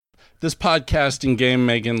This podcasting game,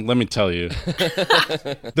 Megan, let me tell you,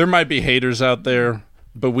 there might be haters out there,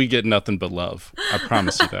 but we get nothing but love. I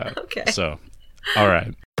promise you that. Okay. So, all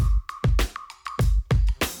right.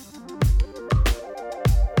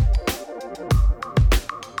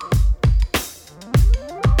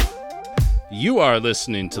 You are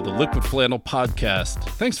listening to the Liquid Flannel Podcast.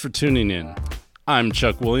 Thanks for tuning in. I'm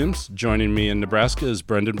Chuck Williams. Joining me in Nebraska is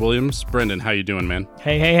Brendan Williams. Brendan, how you doing, man?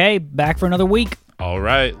 Hey, back for another week. All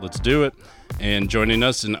right, let's do it. And joining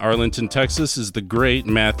us in Arlington, Texas is the great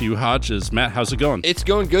Matthew Hodges. Matt, how's it going? It's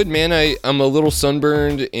going good, man. I'm a little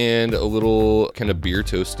sunburned and a little kind of beer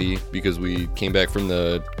toasty because we came back from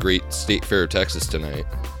the great State Fair of Texas tonight.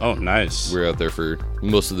 Oh, nice. We're out there for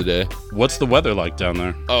most of the day. What's the weather like down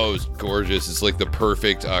there? Oh, it's gorgeous. It's like the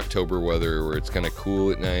perfect October weather where it's kind of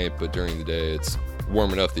cool at night, but during the day it's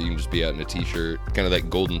warm enough that you can just be out in a t-shirt, kind of that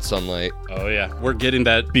golden sunlight. Oh, yeah. We're getting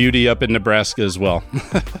that beauty up in Nebraska as well.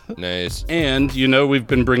 Nice. And, you know, we've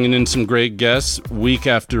been bringing in some great guests week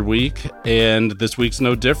after week, and this week's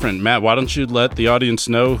no different. Matt, why don't you let the audience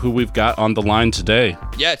know who we've got on the line today?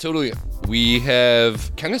 Yeah, totally. We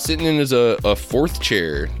have kind of sitting in as a fourth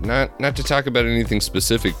chair, not to talk about anything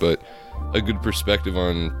specific, but a good perspective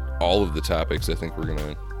on all of the topics I think we're going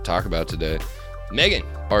to talk about today. Megan,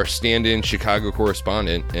 our stand-in Chicago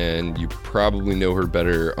correspondent, and you probably know her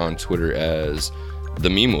better on Twitter as the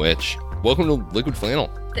Meme Witch. Welcome to Liquid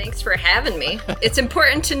Flannel. Thanks for having me. It's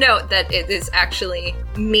important to note that it is actually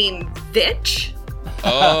Meme Vitch.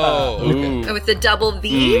 Oh, okay. With the double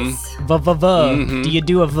V's. Do you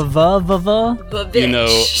do a Vitch. You know,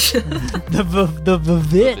 the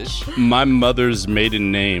vitch? my mother's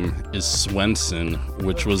maiden name is Swenson,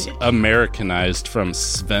 which was Americanized from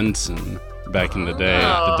Svensson back in the day.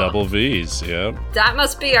 The double V's, yeah. That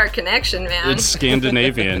must be our connection, man. It's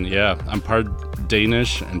Scandinavian, yeah. I'm part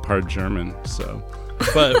Danish and part German, so.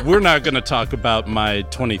 But we're not going to talk about my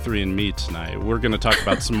 23andMe tonight. We're going to talk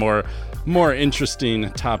about some more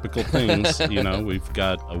interesting topical things. You know, we've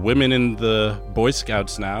got women in the Boy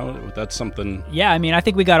Scouts now. That's something. Yeah, I mean, I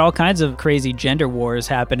think we got all kinds of crazy gender wars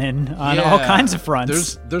happening on all kinds of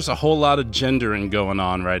fronts. There's a whole lot of gendering going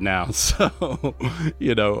on right now. So,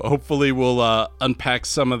 you know, hopefully we'll unpack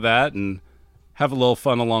some of that and have a little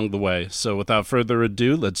fun along the way. So without further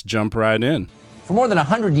ado, let's jump right in. For more than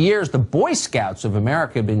 100 years, the Boy Scouts of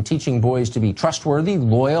America have been teaching boys to be trustworthy,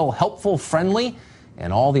 loyal, helpful, friendly,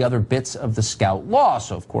 and all the other bits of the Scout law.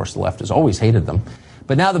 So, of course, the left has always hated them.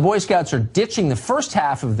 But now the Boy Scouts are ditching the first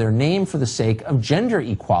half of their name for the sake of gender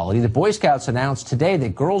equality. The Boy Scouts announced today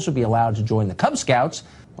that girls would be allowed to join the Cub Scouts.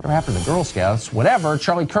 Whatever happened to the Girl Scouts? Whatever.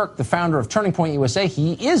 Charlie Kirk, the founder of Turning Point USA,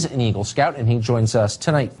 he is an Eagle Scout, and he joins us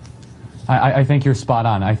tonight. I think you're spot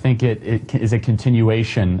on. I think it is a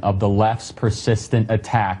continuation of the left's persistent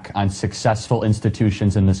attack on successful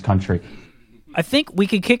institutions in this country. I think we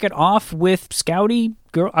could kick it off with Scouty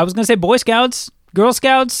girl. I was going to say Boy Scouts, Girl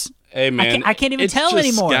Scouts. Hey, man. I can't even tell anymore. It's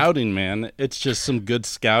just anymore. scouting, man. It's just some good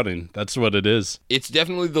scouting. That's what it is. It's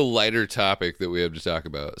definitely the lighter topic that we have to talk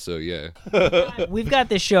about, so yeah. We've got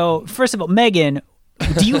this show. First of all, Megan,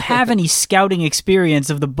 do you have any scouting experience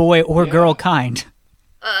of the boy or girl kind?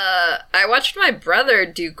 I watched my brother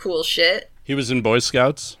do cool shit. He was in Boy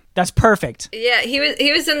Scouts? That's perfect. Yeah, he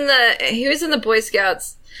was in the Boy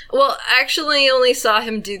Scouts. Well, I actually only saw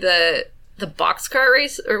him do the boxcar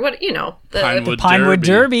race, or what, you know, Pinewood Pinewood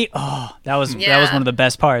Derby. Oh, that was one of the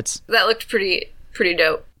best parts. That looked pretty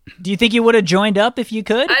dope. Do you think you would have joined up if you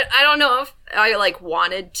could? I don't know if I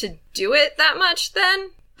wanted to do it that much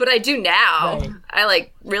then, but I do now. Right. I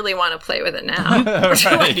really want to play with it now.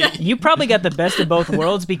 Right. You probably got the best of both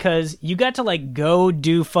worlds because you got to go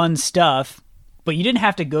do fun stuff, but you didn't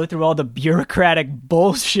have to go through all the bureaucratic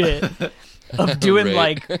bullshit of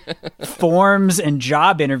doing forms and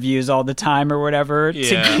job interviews all the time or whatever to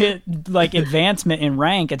get advancement in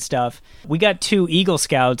rank and stuff. We got 2 Eagle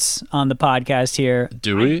Scouts on the podcast here.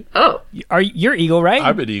 Do we? Oh, you're Eagle, right?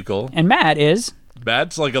 I'm an Eagle. And Matt is.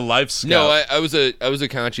 Matt's like a life scout. No, I was a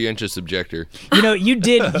conscientious objector. You know,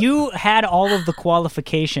 you had all of the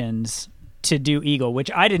qualifications to do Eagle,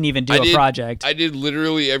 which I didn't even do a project. I did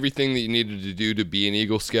literally everything that you needed to do to be an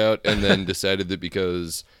Eagle Scout, and then decided that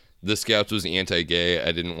because the Scouts was anti-gay,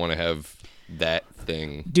 I didn't want to have that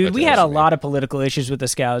thing. Dude, we had a lot of political issues with the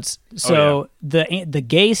Scouts. So the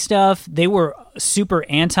gay stuff, they were super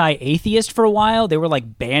anti-atheist for a while. They were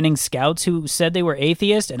like banning Scouts who said they were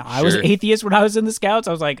atheist, and I was atheist when I was in the Scouts.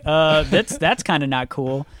 I was like, that's kind of not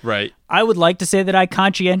cool. Right. I would like to say that I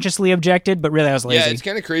conscientiously objected, but really I was lazy. Yeah, it's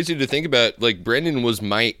kind of crazy to think about. Like, Brendan was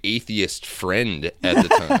my atheist friend at the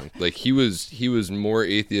time. Like, he was more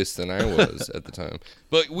atheist than I was at the time.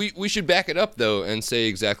 But we should back it up, though, and say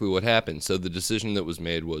exactly what happened. So the decision that was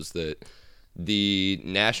made was that the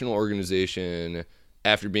national organization,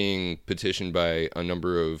 after being petitioned by a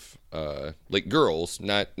number of like girls,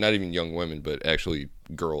 not even young women, but actually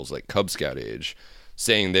girls like Cub Scout age,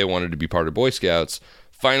 saying they wanted to be part of Boy Scouts,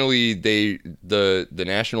 finally the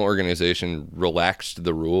national organization relaxed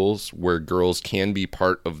the rules where girls can be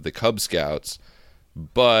part of the Cub Scouts,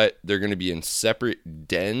 but they're going to be in separate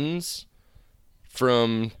dens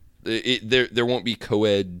from it. There won't be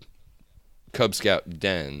co-ed Cub Scout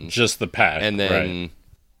dens, just the pack. And then right.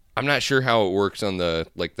 I'm not sure how it works on the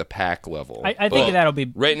pack level. I think that'll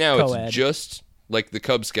be right now co-ed. It's just like the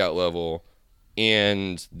Cub Scout level,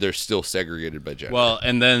 and they're still segregated by gender. Well,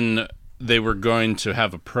 and then they were going to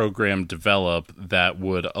have a program develop that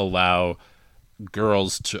would allow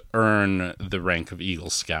girls to earn the rank of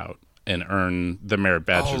Eagle Scout and earn the merit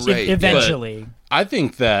badges. Oh, right. Eventually.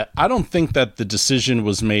 But I don't think that the decision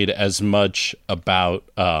was made as much about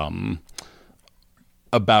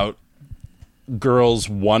girls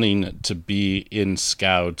wanting to be in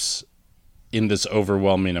Scouts in this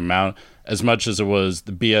overwhelming amount as much as it was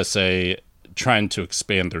the BSA trying to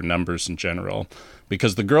expand their numbers in general,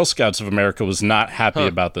 because the Girl Scouts of America was not happy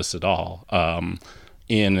about this at all.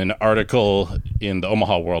 In an article in the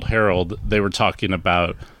Omaha World Herald, they were talking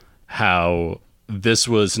about how this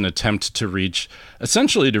was an attempt to reach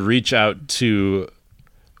out to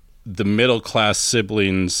the middle-class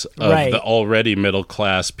siblings of the already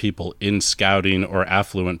middle-class people in Scouting or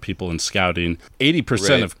affluent people in Scouting.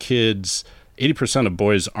 80% of kids, 80% of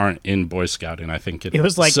boys aren't in Boy Scouting. I think it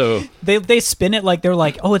was like, so they spin it like they're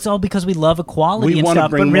like, oh, it's all because we love equality and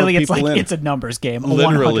stuff, but really it's like it's a numbers game.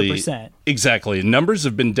 Literally, 100%. Exactly. Numbers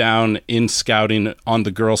have been down in Scouting on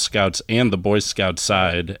the Girl Scouts and the Boy Scout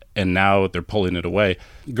side, and now they're pulling it away.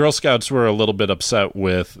 Girl Scouts were a little bit upset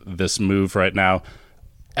with this move right now.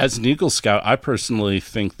 As an Eagle Scout, I personally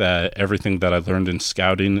think that everything that I learned in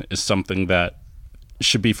Scouting is something that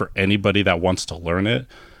should be for anybody that wants to learn it,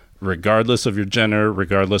 regardless of your gender,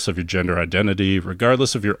 regardless of your gender identity,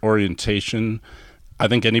 regardless of your orientation. I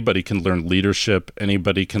think anybody can learn leadership.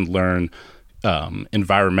 Anybody can learn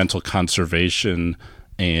environmental conservation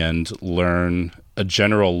and learn a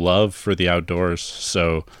general love for the outdoors.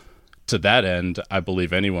 So to that end, I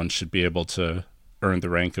believe anyone should be able to earn the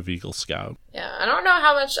rank of Eagle Scout. Yeah, I don't know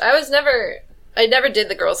how much... I never did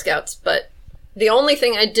the Girl Scouts, but the only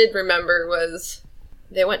thing I did remember was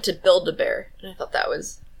they went to Build-A-Bear, and I thought I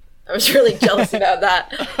was really jealous about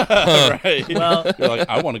that. Right. Well, you're like,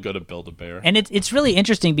 I want to go to Build-A-Bear. And it's really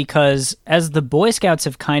interesting because as the Boy Scouts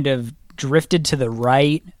have kind of drifted to the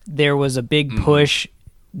right, there was a big push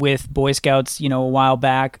with Boy Scouts, a while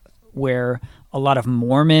back, where a lot of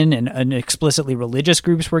Mormon and explicitly religious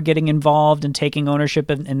groups were getting involved and taking ownership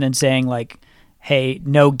and then saying like, hey,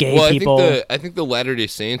 no gay people. I think the Latter-day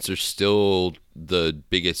Saints are still the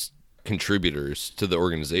biggest contributors to the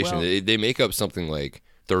organization. Well, they make up something like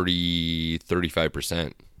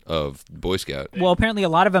 35% of Boy Scout. Well, apparently a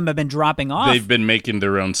lot of them have been dropping off. They've been making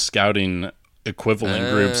their own scouting equivalent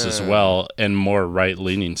groups as well, and more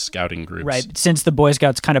right-leaning scouting groups. Right, since the Boy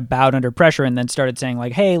Scouts kind of bowed under pressure and then started saying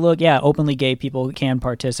like, hey, look, yeah, openly gay people can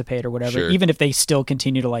participate or whatever, even if they still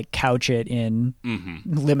continue to like couch it in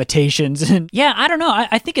limitations. And yeah, I don't know.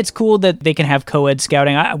 I think it's cool that they can have co-ed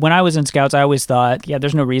scouting. When I was in Scouts, I always thought, yeah,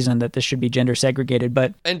 there's no reason that this should be gender segregated.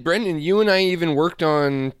 But And Brendan, you and I even worked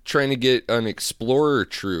on trying to get an explorer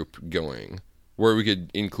troop going where we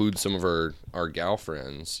could include some of our gal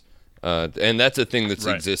friends. And that's a thing that's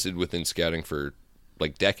existed within scouting for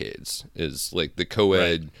like decades, is like the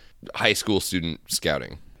co-ed high school student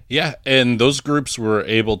scouting. Yeah, and those groups were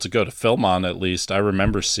able to go to Philmont at least. I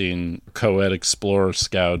remember seeing co-ed explorer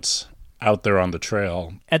scouts out there on the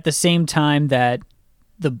trail. At the same time that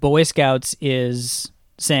the Boy Scouts is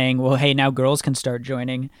saying, well, hey, now girls can start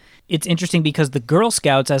joining. It's interesting because the Girl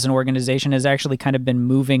Scouts as an organization has actually kind of been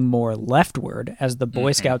moving more leftward as the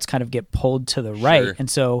Boy Scouts kind of get pulled to the right. And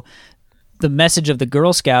so the message of the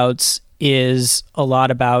Girl Scouts is a lot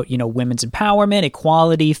about, women's empowerment,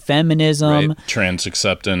 equality, feminism. Trans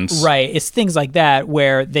acceptance. Right. It's things like that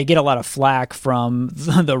where they get a lot of flack from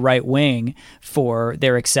the right wing for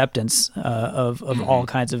their acceptance of all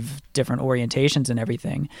kinds of different orientations and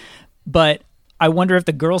everything. But I wonder if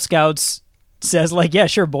the Girl Scouts says like, yeah,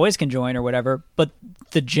 sure, boys can join or whatever, but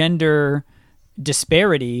the gender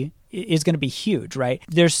disparity is going to be huge, right?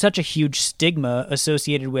 There's such a huge stigma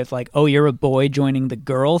associated with like, oh, you're a boy joining the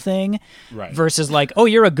girl thing, right, versus like, oh,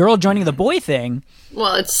 you're a girl joining the boy thing.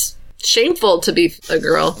 Well, it's shameful to be a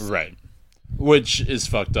girl. Right. Which is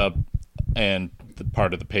fucked up and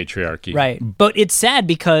part of the patriarchy. Right. But it's sad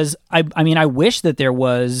because I mean, I wish that there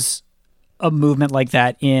was a movement like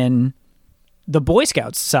that in the Boy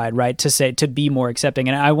Scouts side, right? To be more accepting.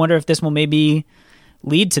 And I wonder if this will maybe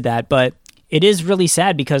lead to that, but it is really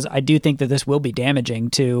sad because I do think that this will be damaging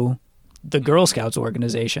to the Girl Scouts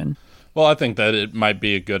organization. Well, I think that it might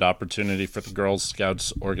be a good opportunity for the Girl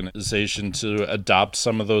Scouts organization to adopt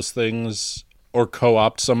some of those things or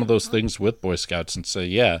co-opt some of those things with Boy Scouts and say,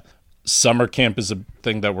 yeah, summer camp is a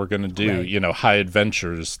thing that we're going to do, right. You know, high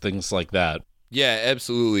adventures, things like that. Yeah,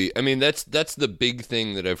 absolutely. I mean, that's the big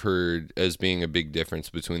thing that I've heard as being a big difference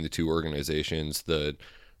between the two organizations, the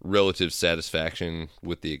relative satisfaction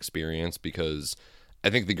with the experience, because I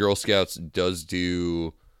think the Girl Scouts does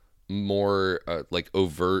do more like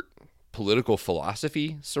overt political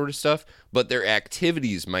philosophy sort of stuff, but their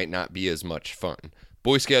activities might not be as much fun.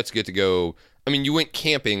 Boy Scouts get to go, I mean, you went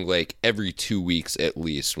camping like every 2 weeks at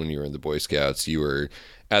least when you were in the Boy Scouts. You were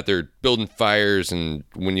out there building fires, and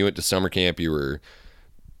when you went to summer camp, you were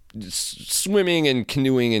swimming and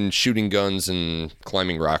canoeing and shooting guns and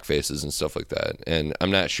climbing rock faces and stuff like that. And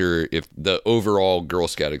I'm not sure if the overall Girl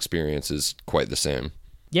Scout experience is quite the same.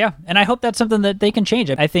 Yeah, and I hope that's something that they can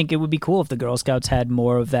change. I think it would be cool if the Girl Scouts had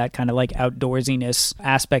more of that kind of like outdoorsiness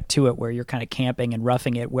aspect to it, where you're kind of camping and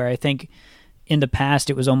roughing it, where I think in the past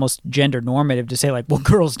it was almost gender normative to say like, well,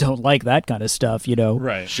 girls don't like that kind of stuff, you know?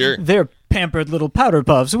 Right. Sure. They're pampered little powder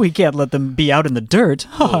puffs. We can't let them be out in the dirt.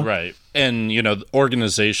 Well, right. And, you know,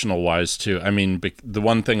 organizational wise too. I mean, the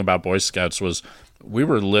one thing about Boy Scouts was we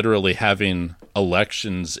were literally having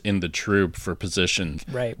elections in the troop for position,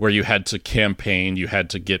 right, where you had to campaign, you had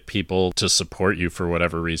to get people to support you for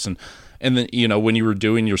whatever reason. And then, you know, when you were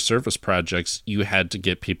doing your service projects, you had to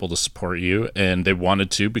get people to support you, and they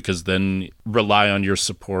wanted to, because then rely on your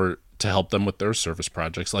support to help them with their service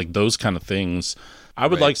projects, like those kind of things. I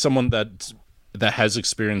would like someone that has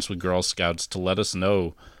experience with Girl Scouts to let us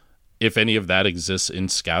know if any of that exists in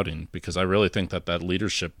scouting, because I really think that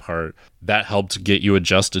leadership part, that helped get you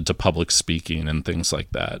adjusted to public speaking and things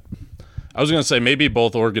like that. I was going to say maybe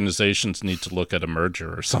both organizations need to look at a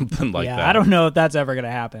merger or something like that. Yeah, I don't know if that's ever going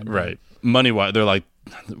to happen. Right. Money-wise, they're like,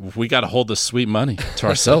 we got to hold this sweet money to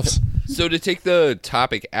ourselves. So to take the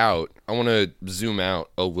topic out, I want to zoom out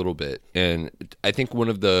a little bit. And I think one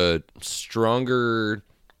of the stronger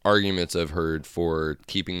arguments I've heard for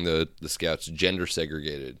keeping the Scouts gender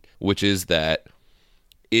segregated, which is that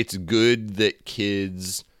it's good that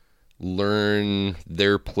kids learn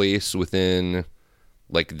their place within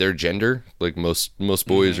like their gender. Like most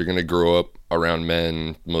boys are going to grow up around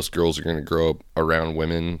men, most girls are going to grow up around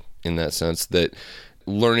women, in that sense, that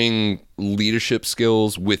learning leadership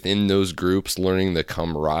skills within those groups, learning the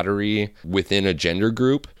camaraderie within a gender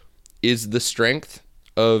group is the strength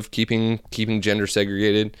of keeping gender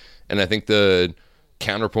segregated. And I think the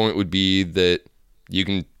counterpoint would be that you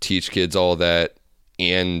can teach kids all that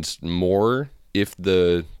and more if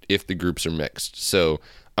the groups are mixed. So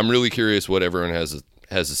I'm really curious what everyone has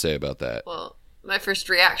to say about that. Well, my first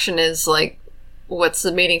reaction is like, what's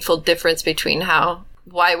the meaningful difference between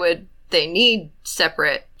why would they need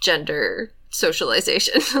separate gender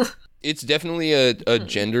socialization? It's definitely a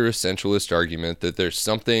gender essentialist argument that there's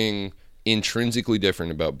something intrinsically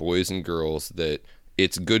different about boys and girls, that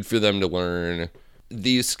it's good for them to learn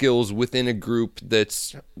these skills within a group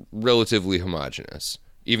that's relatively homogenous,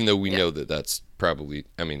 even though we know that that's probably,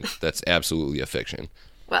 I mean, that's absolutely a fiction.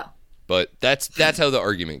 Well, but that's how the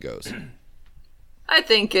argument goes. I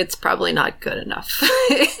think it's probably not good enough.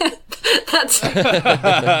 That's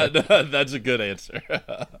a good answer.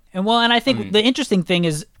 And I think the interesting thing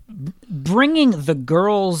is bringing the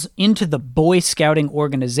girls into the Boy Scouting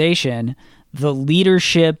organization. The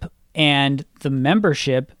leadership and the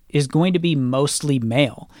membership is going to be mostly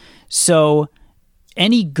male. So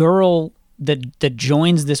any girl that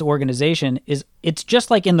joins this organization it's just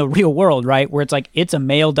like in the real world, right? Where it's like, it's a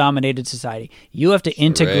male dominated society. You have to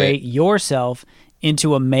integrate yourself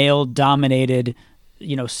into a male dominated,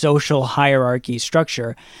 social hierarchy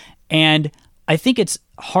structure. And I think it's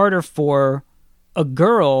harder for a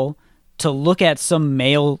girl to look at some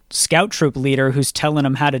male scout troop leader who's telling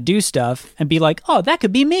them how to do stuff and be like, oh, that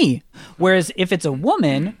could be me. Whereas if it's a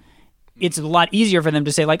woman, it's a lot easier for them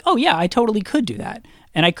to say like, oh yeah, I totally could do that.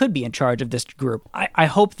 And I could be in charge of this group. I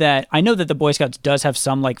hope that, I know that the Boy Scouts does have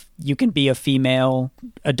some, like, you can be a female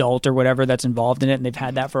adult or whatever that's involved in it, and they've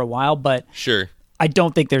had that for a while, but Sure. I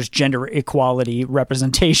don't think there's gender equality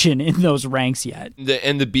representation in those ranks yet.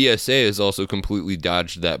 And the BSA has also completely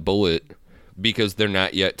dodged that bullet because they're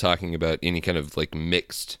not yet talking about any kind of, like,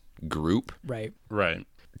 mixed group. Right. Right.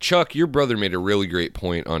 Chuck, your brother made a really great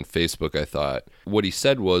point on Facebook, I thought. What he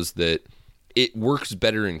said was that it works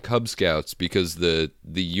better in Cub Scouts because the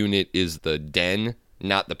unit is the den,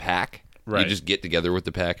 not the pack. Right. You just get together with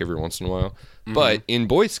the pack every once in a while. Mm-hmm. But in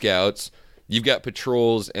Boy Scouts, you've got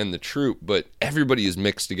patrols and the troop, but everybody is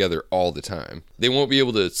mixed together all the time. They won't be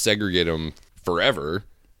able to segregate them forever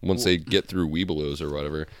once they get through Weebelows or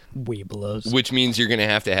whatever. Weebelows. Which means you're going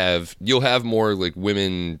to you'll have more like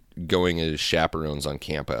women going as chaperones on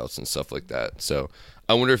campouts and stuff like that. So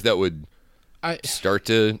I wonder if that would start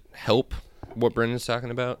to help what Brendan's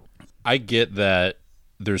talking about. I get that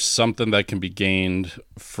there's something that can be gained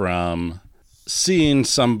from seeing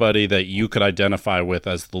somebody that you could identify with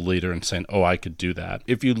as the leader and saying, oh, I could do that.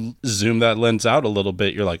 If you zoom that lens out a little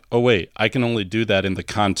bit, you're like, oh, wait, I can only do that in the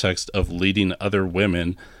context of leading other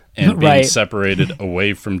women and being Right. separated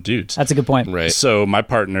away from dudes. That's a good point. Right. So my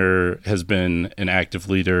partner has been an active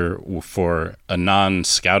leader for a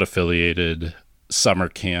non-Scout affiliated summer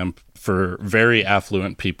camp for very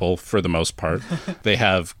affluent people for the most part. They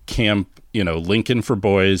have Camp, Lincoln for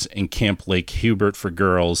boys and Camp Lake Hubert for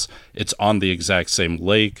girls. It's on the exact same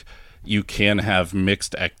lake. You can have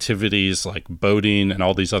mixed activities like boating and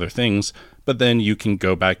all these other things, but then you can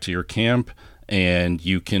go back to your camp and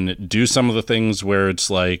you can do some of the things where it's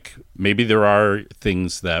like maybe there are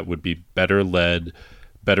things that would be better led,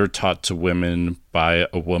 better taught to women by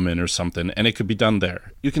a woman or something, and it could be done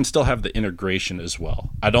there. You can still have the integration as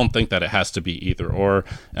well. I don't think that it has to be either or.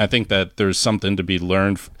 And I think that there's something to be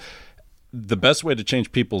learned. The best way to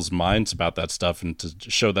change people's minds about that stuff and to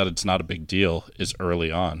show that it's not a big deal is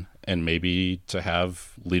early on, and maybe to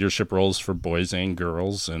have leadership roles for boys and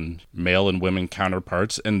girls and male and women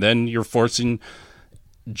counterparts, and then you're forcing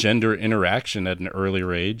gender interaction at an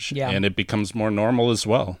earlier age, and it becomes more normal as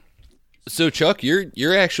well. So Chuck,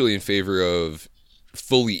 you're actually in favor of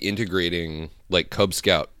fully integrating like Cub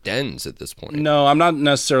Scout dens at this point. No, I'm not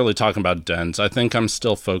necessarily talking about dens. I think I'm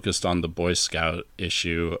still focused on the Boy Scout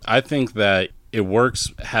issue. I think that it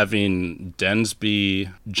works having dens be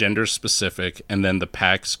gender specific and then the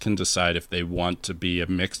packs can decide if they want to be a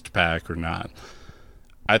mixed pack or not.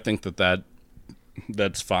 I think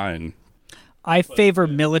that's fine. I favor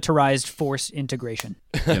militarized force integration.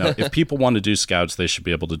 If people want to do scouts, they should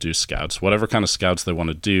be able to do scouts. Whatever kind of scouts they want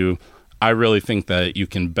to do. I really think that you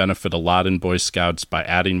can benefit a lot in Boy Scouts by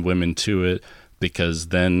adding women to it, because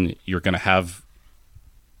then you're going to have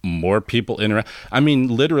more people interact. I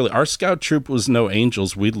mean, literally, our scout troop was no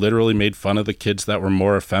angels. We literally made fun of the kids that were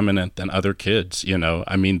more effeminate than other kids,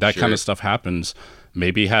 I mean, that kind of stuff happens.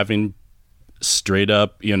 Maybe having straight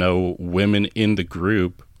up, women in the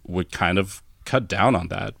group would kind of cut down on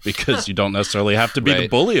that, because you don't necessarily have to be the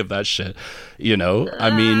bully of that shit.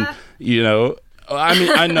 I mean,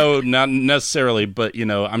 I know not necessarily, but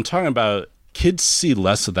I'm talking about kids see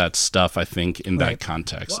less of that stuff, I think, in that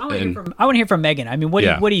context. Well, I want to hear from Megan. I mean, what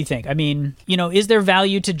do you think? I mean, is there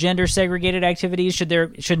value to gender segregated activities?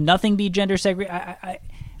 Should nothing be gender segregated?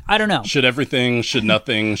 I don't know. Should everything? Should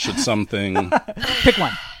nothing? Should something? Pick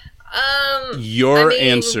one. Your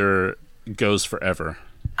answer goes forever.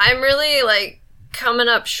 I'm really coming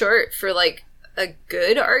up short for a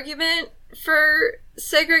good argument for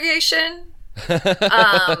segregation. And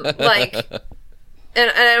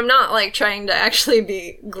I'm not trying to actually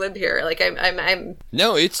be glib here. I'm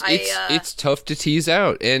No, it's tough to tease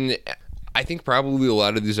out, and I think probably a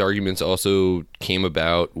lot of these arguments also came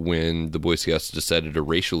about when the Boy Scouts decided to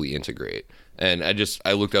racially integrate. And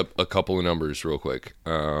I looked up a couple of numbers real quick.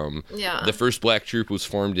 The first black troop was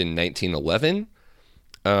formed in 1911,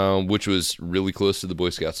 which was really close to the Boy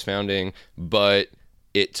Scouts founding, but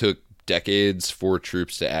it took decades for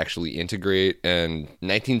troops to actually integrate, and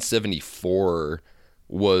 1974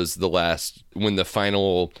 was the last when the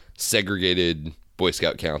final segregated Boy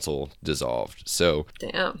Scout Council dissolved. So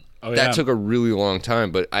damn. That took a really long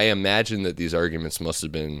time, but I imagine that these arguments must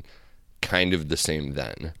have been kind of the same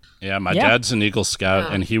then. Yeah, my dad's an Eagle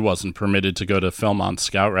Scout, and he wasn't permitted to go to Philmont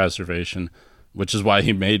Scout Reservation, which is why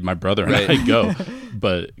he made my brother and I go,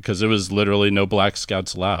 but because it was literally no black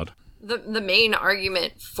scouts allowed. The main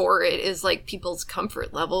argument for it is people's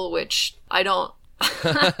comfort level, which I don't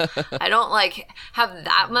I don't have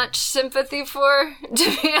that much sympathy for,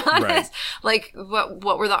 to be honest. Right.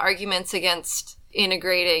 What were the arguments against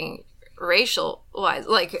integrating racial wise.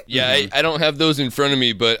 Like, yeah, I don't have those in front of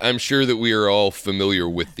me, but I'm sure that we are all familiar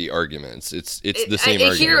with the arguments. It's the same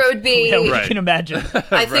argument. Here would be, Yeah, we can imagine.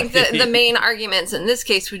 I think that the main arguments in this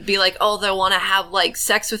case would be like, oh, they want to have like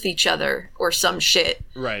sex with each other or some shit.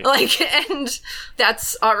 Right. Like, and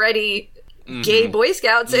that's already gay Boy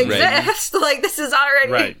Scouts exist. Like, this is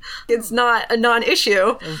already, it's not a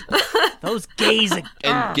non-issue. Those gays.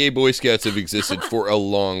 And gay Boy Scouts have existed for a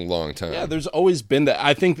long, long time. Yeah, there's always been that.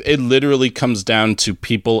 I think it literally comes down to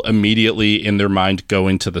people immediately in their mind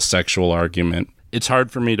going to the sexual argument. It's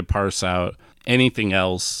hard for me to parse out anything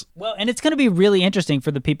else. Well, and it's going to be really interesting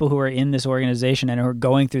for the people who are in this organization and who are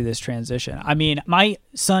going through this transition. I mean, my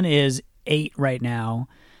son is 8 right now,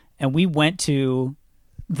 and we went to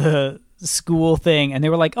the school thing and they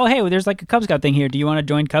were like, oh, hey, well, there's like a Cub Scout thing here. Do you want to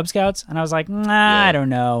join Cub Scouts? And I was like, nah, I don't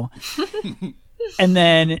know. And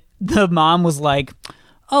then the mom was like,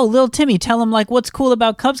 oh, little Timmy, tell him like what's cool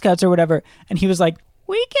about Cub Scouts or whatever. And he was like,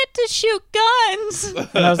 we get to shoot guns.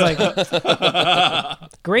 And I was like,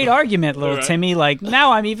 great argument, little Timmy. Like,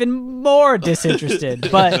 now I'm even more disinterested.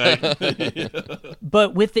 But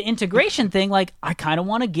with the integration thing, like, I kind of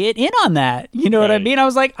want to get in on that. You know what I mean? I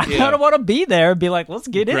was like, I kind of want to be there and be like, let's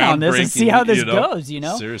get in on this and see how this goes, you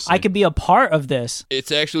know? Seriously. I could be a part of this.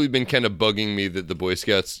 It's actually been kind of bugging me that the Boy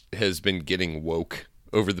Scouts has been getting woke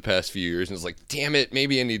over the past few years, and it's like, damn it,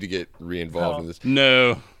 maybe I need to get re-involved in this.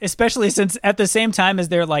 No. Especially since at the same time as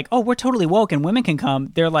they're like, oh, we're totally woke and women can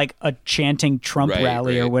come, they're like a chanting Trump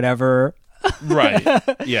rally or whatever. Right.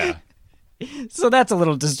 Yeah. So that's a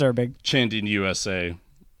little disturbing. Chanting USA.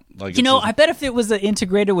 Like, you know, I bet if it was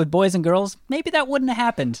integrated with boys and girls, maybe that wouldn't have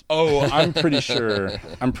happened. Oh, I'm pretty sure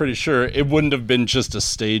it wouldn't have been just a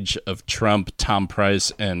stage of Trump, Tom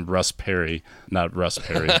Price, and Russ Perry. Not Russ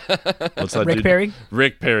Perry. What's that Rick dude? Perry?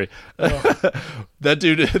 Rick Perry. Oh. That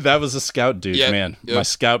dude, that was a scout dude, man. Yep. My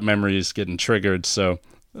scout memory is getting triggered, so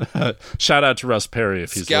shout out to Russ Perry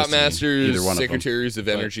if he's Scoutmasters, either one secretaries of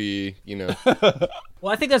energy, you know.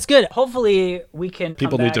 Well, I think that's good. Hopefully we can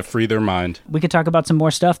people need to free their mind. We can talk about some more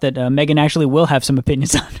stuff that Megan actually will have some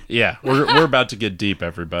opinions on. Yeah, we're about to get deep,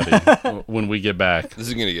 everybody, when we get back. This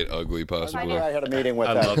is going to get ugly, possibly. I had a meeting with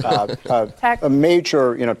a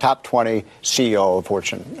major, top 20 CEO of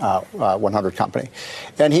Fortune 100 company.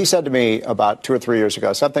 And he said to me about 2 or 3 years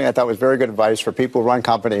ago, something I thought was very good advice for people who run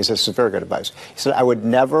companies. This is very good advice. He said, I would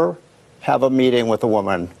never have a meeting with a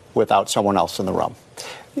woman without someone else in the room.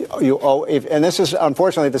 And this is,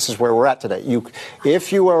 unfortunately, this is where we're at today.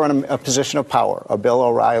 If you are in a position of power, a Bill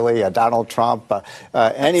O'Reilly, a Donald Trump,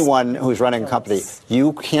 anyone who's running a company,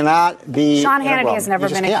 you cannot be. Sean Hannity has never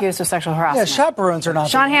been accused of sexual harassment. Yeah, chaperones are not.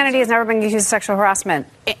 Sean Hannity has never been accused of sexual harassment.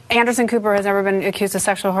 Anderson Cooper has never been accused of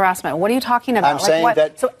sexual harassment. What are you talking about? I'm saying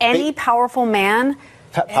that. So any powerful man.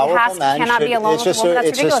 Cannot be alone with a woman. That's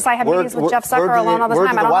ridiculous. I have meetings with Jeff Zucker alone all the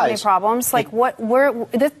time. I don't have any problems. Like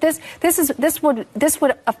this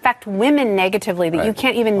would affect women negatively. That you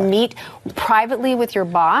can't even meet privately with your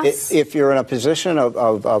boss. If you're in a position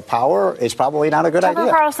of power, it's probably not a good idea.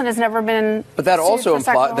 Tucker Carlson has never been. But that also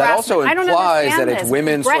implies that it's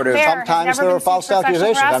women sort of. Sometimes there are false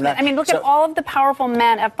accusations. I mean, look at all of the powerful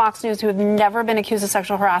men at Fox News who have never been accused of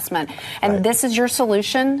sexual harassment, and this is your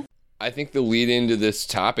solution. I think the lead into this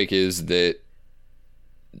topic is that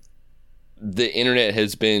the internet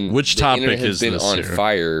has been on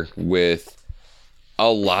fire with a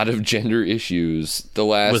lot of gender issues the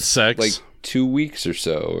last with sex? 2 weeks or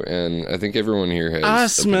so, and I think everyone here has. I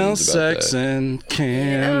smell sex and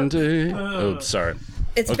candy. Oh, sorry.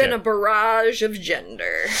 It's been a barrage of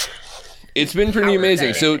gender. It's been pretty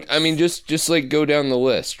amazing. Dynamics. So I mean, just like go down the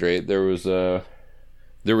list, right? There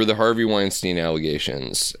were the Harvey Weinstein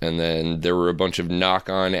allegations, and then there were a bunch of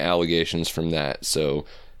knock-on allegations from that. So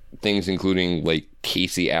things including like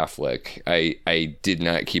Casey Affleck. I did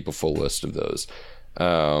not keep a full list of those.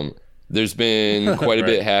 There's been quite a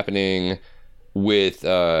bit happening with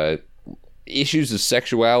issues of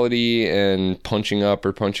sexuality and punching up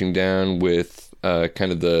or punching down with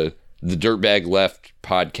kind of the Dirtbag Left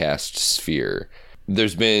podcast sphere.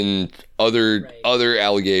 There's been other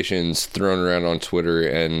allegations thrown around on Twitter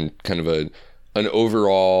and kind of an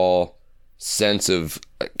overall sense of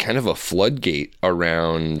kind of a floodgate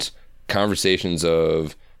around conversations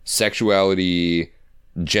of sexuality,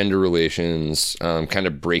 gender relations, kind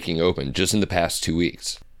of breaking open just in the past 2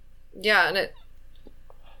 weeks. Yeah, and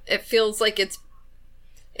it feels like it's,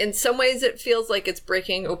 in some ways it feels like it's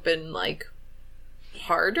breaking open like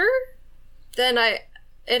harder than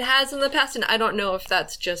it has in the past, and I don't know if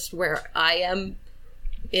that's just where I am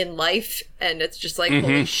in life, and it's just like,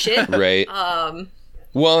 holy shit. Right.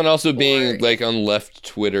 Well, and also being like on left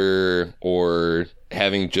Twitter or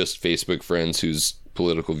having just Facebook friends whose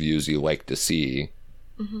political views you like to see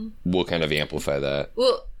will kind of amplify that.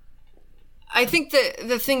 Well, I think that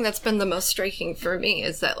the thing that's been the most striking for me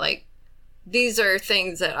is that, like, these are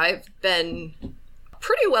things that I've been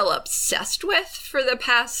pretty well obsessed with for the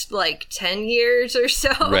past, like, 10 years or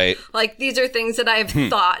so. Right. Like, these are things that I've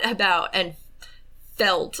thought about and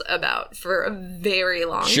felt about for a very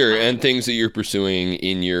long time. Sure, and things that you're pursuing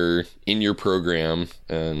in your program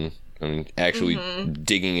and actually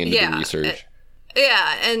digging into the research.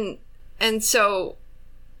 And so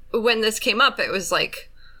when this came up, it was like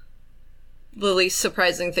the least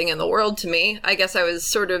surprising thing in the world to me. I guess I was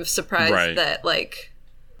sort of surprised that, like,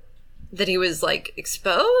 that he was, like,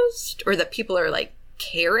 exposed, or that people are, like,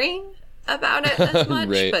 caring about it as much.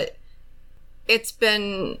 But it's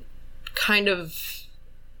been kind of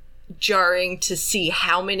jarring to see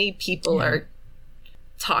how many people are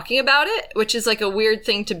talking about it, which is, like, a weird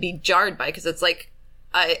thing to be jarred by, because it's like,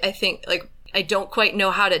 I think, like, I don't quite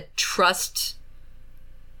know how to trust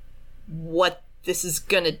what this is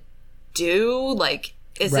gonna do. Like,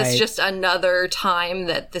 is this just another time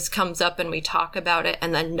that this comes up and we talk about it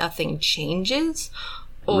and then nothing changes?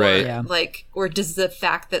 Or like, or does the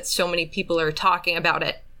fact that so many people are talking about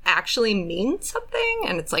it actually mean something?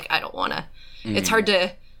 And it's like, I don't want to, it's hard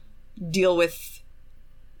to deal with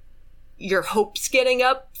your hopes getting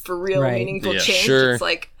up for real meaningful change. Sure. It's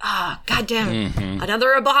like, goddamn, another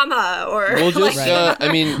Obama, or well, just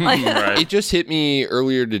I mean, it just hit me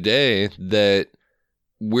earlier today that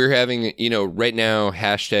we're having, you know, right now,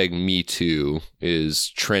 hashtag #MeToo is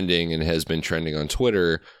trending and has been trending on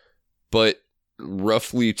Twitter, but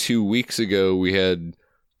roughly 2 weeks ago we had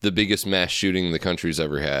the biggest mass shooting the country's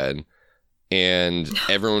ever had, and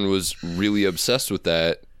everyone was really obsessed with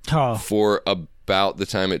that for about the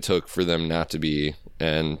time it took for them not to be,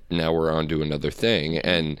 and now we're on to another thing,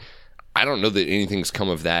 and I don't know that anything's come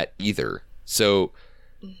of that either. So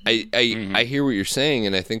I hear what you're saying,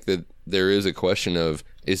 and I think that there is a question of,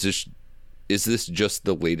 is this just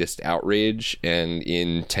the latest outrage, and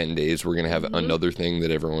in 10 days we're going to have another thing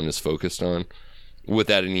that everyone is focused on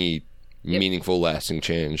without any meaningful lasting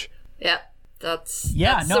change? That's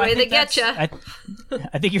the way they get you. I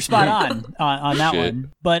think you're spot on that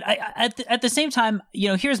one. But at the same time, you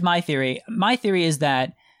know, here's my theory. My theory is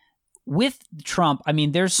that with Trump, I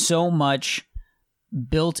mean, there's so much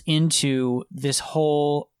built into this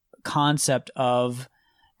whole concept of,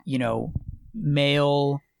 you know,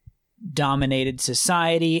 male-dominated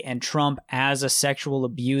society, and Trump as a sexual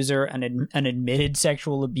abuser, an admitted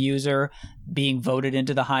sexual abuser, being voted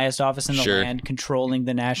into the highest office in the land, controlling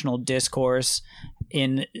the national discourse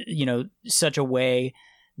in, you know, such a way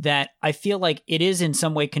that I feel like it is in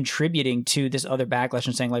some way contributing to this other backlash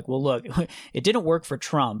and saying, like, well, look, it didn't work for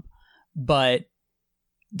Trump, but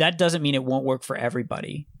that doesn't mean it won't work for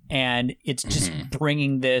everybody. And it's just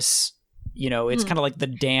bringing this, you know, it's kind of like the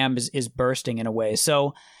dam is bursting in a way.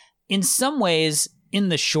 So in some ways, in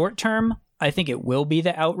the short term, I think it will be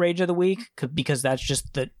the outrage of the week, because that's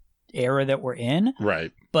just the era that we're in.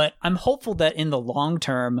 Right. But I'm hopeful that in the long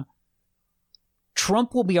term,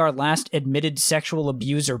 Trump will be our last admitted sexual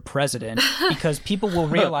abuser president, because people will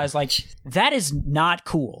realize, like, that is not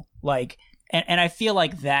cool. Like, and I feel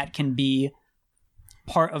like that can be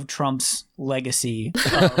part of Trump's legacy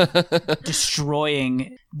of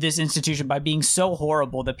destroying this institution by being so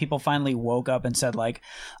horrible that people finally woke up and said, like,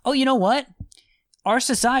 oh, you know what? Our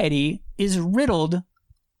society is riddled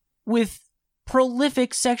with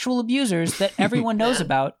prolific sexual abusers that everyone knows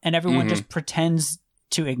about, and everyone just pretends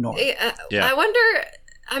to ignore. I wonder,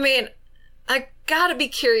 I mean, I gotta be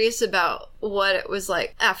curious about what it was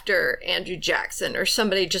like after Andrew Jackson, or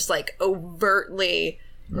somebody just, like, overtly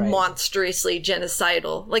monstrously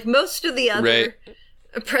genocidal. Like, most of the other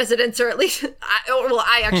presidents, or at least,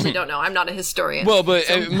 I actually don't know. I'm not a historian. Well, but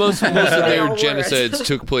most of their genocides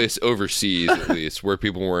took place overseas, at least, where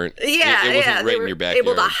people weren't. It wasn't right in your backyard.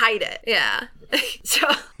 Able to hide it. Yeah. So.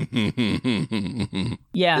 I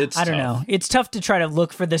don't know. It's tough to try to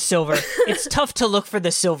look for the silver. It's tough to look for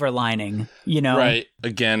the silver lining, you know? Right.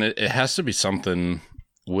 Again, it has to be something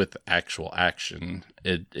with actual action.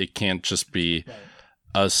 It can't just be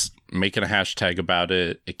us making a hashtag about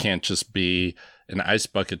it. It can't just be an ice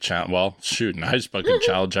bucket challenge. Well, shoot, an ice bucket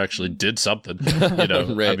challenge actually did something. You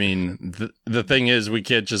know, I mean, the thing is, we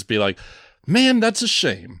can't just be like, man, that's a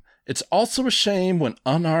shame. It's also a shame when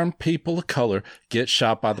unarmed people of color get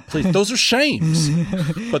shot by the police. Those are shames,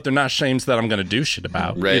 but they're not shames that I'm going to do shit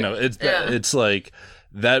about. Right. You know, it's like,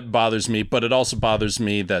 that bothers me, but it also bothers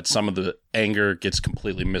me that some of the anger gets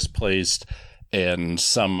completely misplaced, and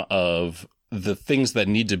some of the things that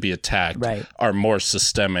need to be attacked are more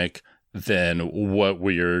systemic than what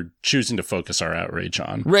we're choosing to focus our outrage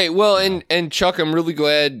on. Right. Well, and Chuck, I'm really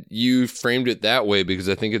glad you framed it that way, because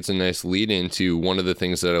I think it's a nice lead into one of the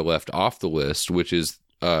things that I left off the list, which is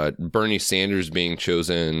Bernie Sanders being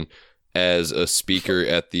chosen as a speaker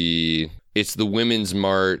at the Women's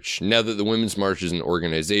March. Now that the Women's March is an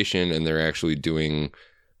organization and they're actually doing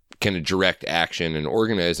kind of direct action and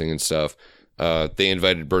organizing and stuff, they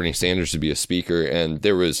invited Bernie Sanders to be a speaker, and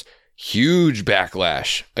there was huge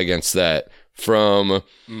backlash against that from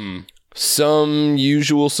some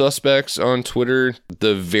usual suspects on Twitter,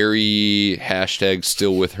 the very hashtag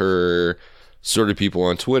still with her sort of people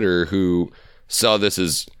on Twitter who saw this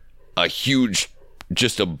as a huge,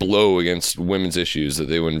 just a blow against women's issues that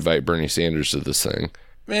they would invite Bernie Sanders to this thing.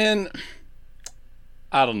 Man,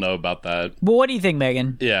 I don't know about that. Well, what do you think,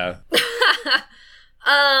 Megan? Yeah.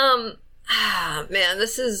 Man,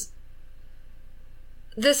 this is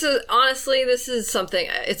honestly, this is something,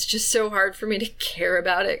 it's just so hard for me to care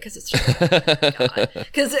about it, because it's just,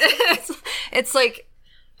 because it's like,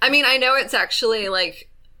 I mean, I know it's actually like,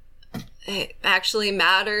 it actually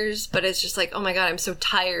matters, but it's just like, oh my God, I'm so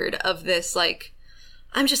tired of this, like,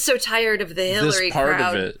 I'm just so tired of the Hillary this part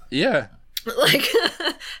crowd. Of it, yeah. Like,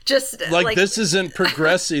 just like this isn't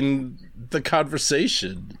progressing the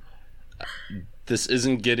conversation. This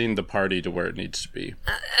isn't getting the party to where it needs to be.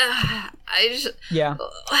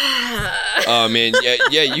 Oh man,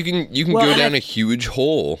 yeah. You can go down a huge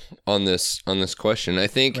hole on this question. I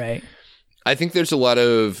think there's a lot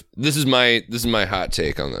of this is my hot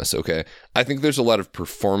take on this. Okay, I think there's a lot of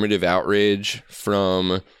performative outrage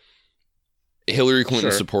from Hillary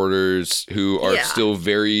Clinton supporters who are still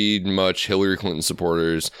very much Hillary Clinton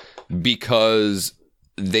supporters because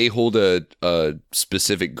they hold a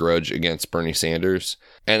specific grudge against Bernie Sanders.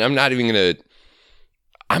 And I'm not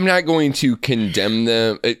going to condemn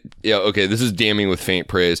them. This is damning with faint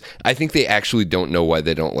praise. I think they actually don't know why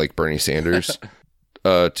they don't like Bernie Sanders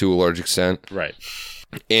to a large extent. Right.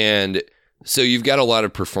 And so you've got a lot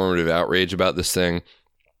of performative outrage about this thing.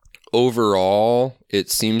 Overall,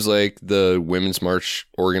 it seems like the Women's March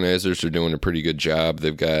organizers are doing a pretty good job.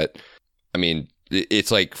 They've got, I mean, it's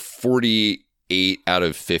like 48 out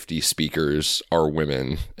of 50 speakers are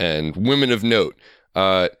women, and women of note.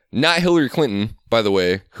 Not Hillary Clinton, by the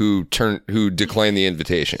way, who declined the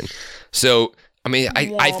invitation. So, I mean,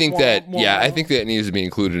 I think that needs to be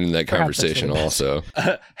included in that conversation also.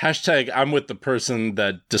 Hashtag I'm with the person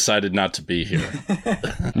that decided not to be here.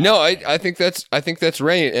 No, I think that's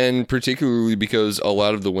right, and particularly because a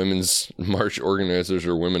lot of the Women's March organizers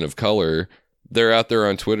are women of color. They're out there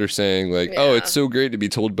on Twitter saying like, "Oh, it's so great to be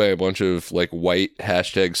told by a bunch of like white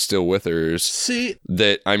hashtag still withers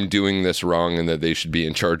that I'm doing this wrong and that they should be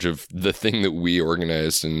in charge of the thing that we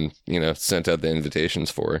organized and, sent out the invitations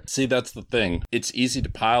for." See, that's the thing. It's easy to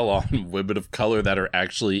pile on women of color that are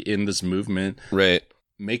actually in this movement. Right.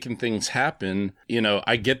 Making things happen.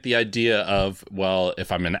 I get the idea of, well, if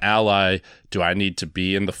I'm an ally, do I need to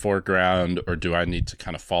be in the foreground or do I need to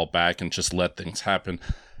kind of fall back and just let things happen?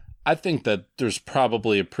 I think that there's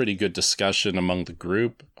probably a pretty good discussion among the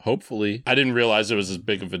group. Hopefully. I didn't realize it was as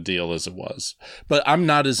big of a deal as it was. But I'm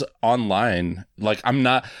not as online. Like, I'm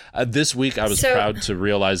not... this week, I was proud to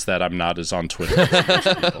realize that I'm not as on Twitter.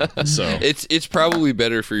 So it's probably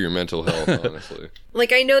better for your mental health, honestly.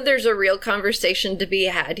 Like, I know there's a real conversation to be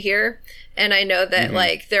had here. And I know that,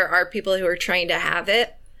 like, there are people who are trying to have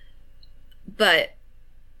it. But...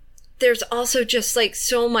 there's also just like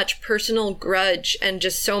so much personal grudge and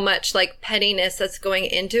just so much like pettiness that's going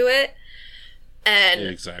into it. And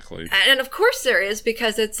exactly. And of course there is,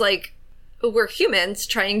 because it's like we're humans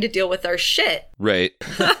trying to deal with our shit. Right.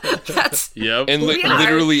 That's And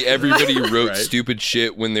literally everybody wrote stupid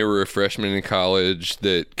shit when they were a freshman in college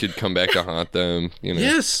that could come back to haunt them,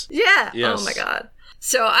 Yes. Yeah. Yes. Oh my God.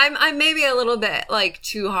 So I'm maybe a little bit like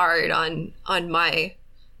too hard on my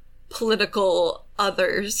political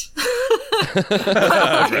others. But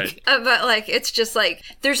like it's just like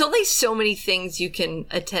there's only so many things you can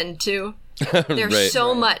attend to. There's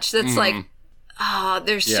so much that's like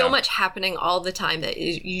there's so much happening all the time that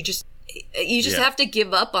you just have to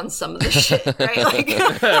give up on some of the shit, right?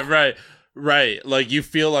 Like Right. Like you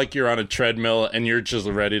feel like you're on a treadmill and you're just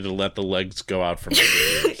ready to let the legs go out from under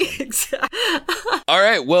you. Exactly. All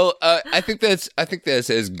right. Well, I think that's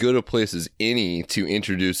as good a place as any to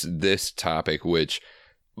introduce this topic, which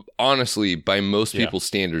honestly, by most people's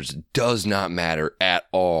standards, does not matter at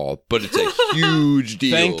all. But it's a huge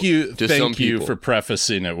deal. Thank you for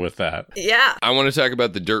prefacing it with that. Yeah. I want to talk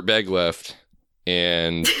about the Dirtbag Left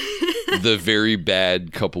and the very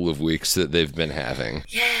bad couple of weeks that they've been having.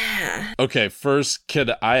 Yeah. Okay, first,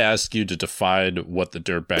 could I ask you to define what the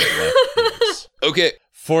Dirtbag Left is? Okay.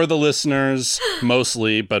 For the listeners,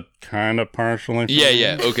 mostly, but kind of partially.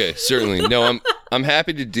 Yeah. Okay, certainly. No, I'm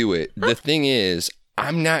happy to do it. The thing is,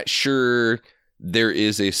 I'm not sure there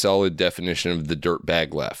is a solid definition of the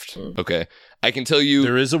Dirtbag Left. Okay, I can tell you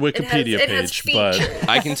there is a Wikipedia page, but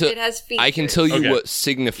I can tell you what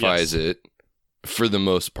signifies it for the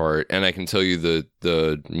most part, and I can tell you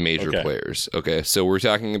the major players. Okay, so we're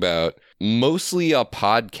talking about mostly a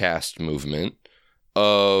podcast movement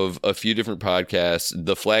of a few different podcasts,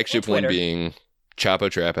 the flagship one being Chapo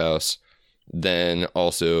Trap House, then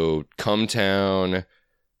also Cumtown,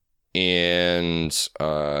 and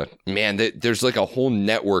there's like a whole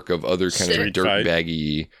network of other kind of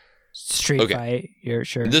dirtbaggy Street fight. You're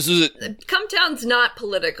sure this is it. Cumtown's not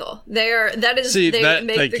political. They are. That is. See, they that,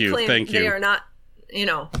 make thank the you, claim. thank you. They are not.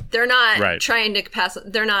 They're not right. trying to pass.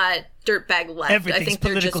 They're not Dirtbag Left. Everything's I think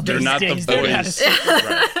political. they're not the boys.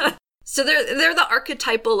 Right. So they're the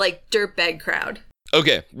archetypal like dirtbag crowd.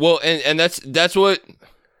 Okay, well, and that's what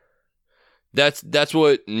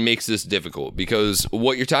makes this difficult, because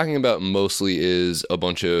what you're talking about mostly is a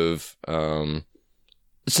bunch of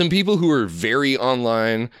some people who are very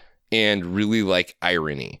online and really like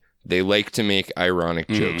irony. They like to make ironic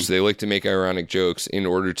jokes. They like to make ironic jokes in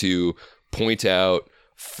order to point out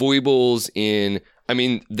foibles in. I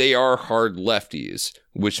mean, they are hard lefties,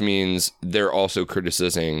 which means they're also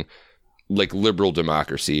criticizing like liberal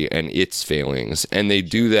democracy and its failings, and they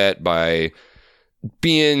do that by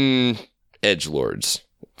being edgelords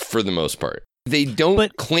for the most part. They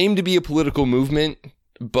don't claim to be a political movement,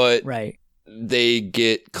 but they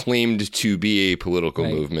get claimed to be a political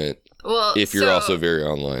movement. Well, if you're also very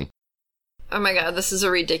online. Oh my god, this is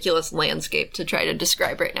a ridiculous landscape to try to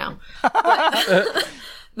describe right now.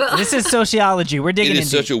 But this is sociology. We're digging in. It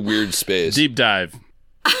is such a weird space. Deep dive.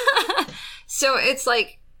 So it's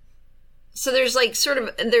like, so there's like sort of,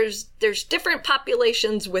 there's different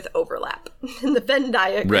populations with overlap in the Venn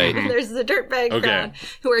diagram. Right. And there's the dirtbag crowd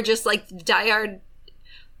who are just like diehard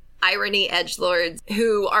irony edgelords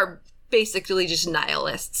who are basically just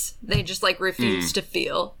nihilists. They just like refuse to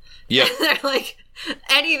feel. Yeah. They're like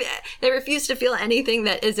they refuse to feel anything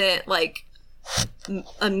that isn't like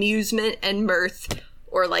amusement and mirth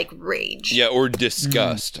or like rage. Yeah, or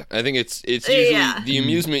disgust. I think it's usually the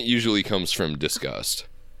amusement usually comes from disgust.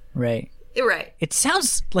 Right. Right. It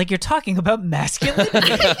sounds like you're talking about masculinity.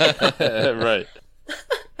 Right.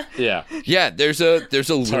 Yeah. Yeah, there's a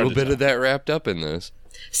little bit of that wrapped up in this.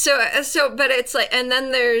 So but it's like, and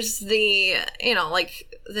then there's the,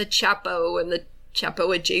 like the Chapo and the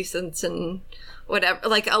Chapo adjacents and whatever.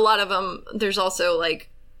 Like a lot of them, there's also like,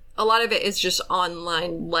 a lot of it is just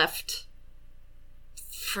online left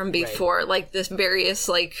from before, like this various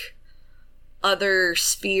like other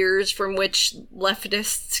spheres from which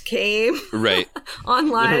leftists came. Right.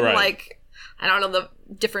 Online, like, I don't know, the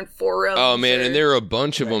different forums. Oh man, and there are a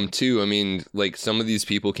bunch of them too. I mean, like some of these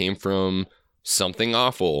people came from Something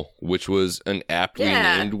Awful, which was an aptly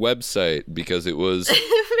named website because it was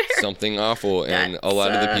Something Awful, and a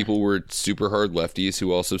lot of the people were super hard lefties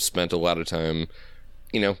who also spent a lot of time,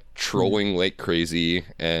 trolling like crazy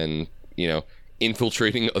and,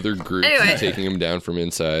 infiltrating other groups and taking them down from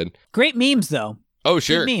inside. Great memes, though. Oh,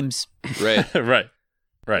 sure. Good memes. Right.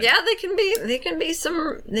 Right. Yeah, they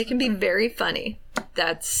can be very funny.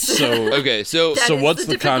 That's so okay. So what's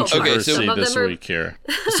the controversy this week here?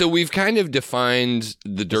 So we've kind of defined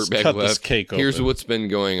the Dirtbag Left. Here's what's been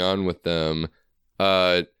going on with them.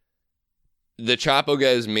 The Chapo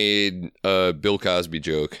guys made a Bill Cosby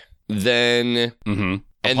joke. Then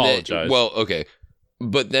apologize.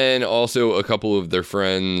 But then also a couple of their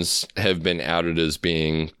friends have been outed as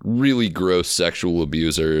being really gross sexual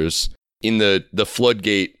abusers. In the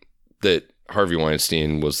floodgate that Harvey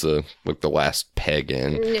Weinstein was the last peg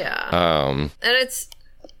in. Yeah. And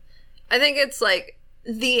I think it's like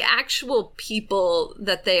the actual people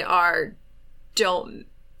that they are don't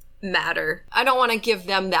matter. I don't want to give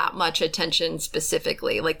them that much attention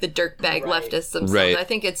specifically, like the dirtbag leftists themselves. Right. I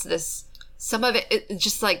think it's this, some of it's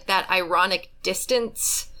just like that ironic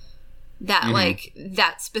distance, that like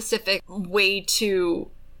that specific way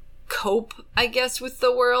to cope, I guess, with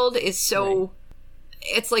the world is so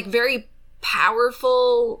it's like very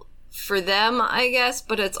powerful for them, I guess,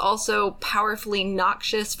 but it's also powerfully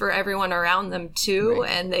noxious for everyone around them too,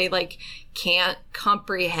 and they like can't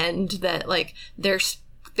comprehend that like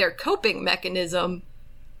their coping mechanism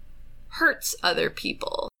hurts other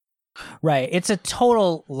people. Right. It's a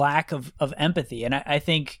total lack of empathy, and I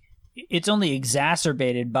think it's only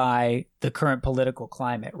exacerbated by the current political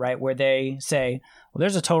climate, right? Where they say, well,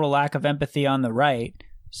 there's a total lack of empathy on the right,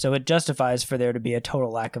 so it justifies for there to be a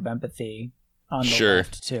total lack of empathy on the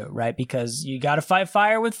left too, right? Because you got to fight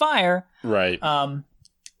fire with fire. Right.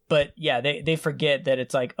 But yeah, they forget that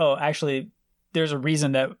it's like, oh, actually, there's a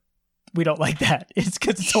reason that we don't like that. It's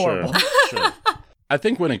because it's horrible. Sure. I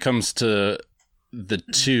think when it comes to the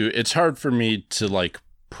two, it's hard for me to like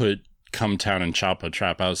put Come Town and Chapo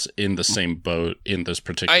Trap House in the same boat in this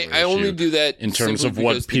particular issue. I only do that in terms of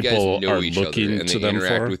what people are looking to them for. They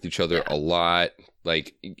interact with each other a lot.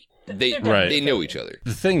 Like they know each other.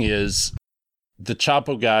 The thing is, the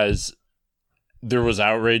Chapo guys, there was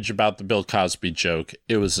outrage about the Bill Cosby joke.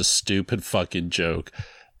 It was a stupid fucking joke.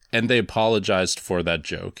 And they apologized for that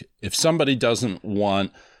joke. If somebody doesn't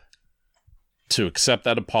want to accept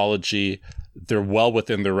that apology, they're well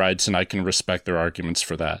within their rights, and I can respect their arguments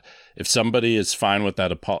for that. If somebody is fine with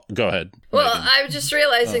that go ahead. Well, Megan. I'm just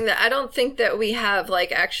realizing that I don't think that we have,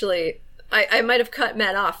 like, actually... I might have cut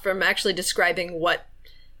Matt off from actually describing what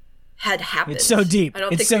had happened. It's so deep. I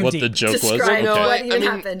don't it's think so what deep. the joke was. Describe Okay. what even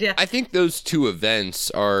happened, yeah. I think those two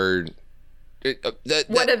events are...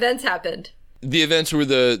 what events happened? The events were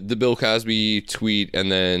the Bill Cosby tweet and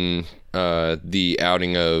then the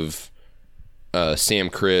outing of Sam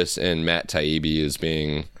Criss and Matt Taibbi as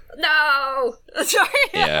being... No! Sorry.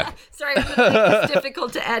 Yeah. Sorry, it's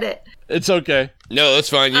difficult to edit. It's okay. No, that's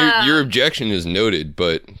fine. Your objection is noted,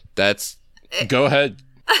 but that's... Go ahead.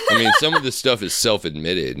 I mean, some of this stuff is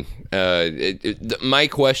self-admitted. My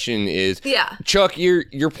question is... Yeah. Chuck,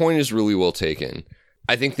 your point is really well taken.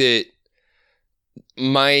 I think that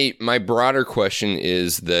my broader question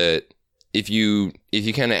is that if you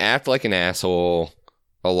kind of act like an asshole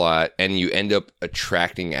a lot and you end up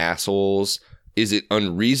attracting assholes, is it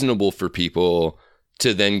unreasonable for people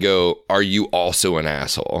to then go, are you also an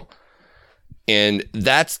asshole? And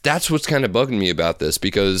that's what's kind of bugging me about this,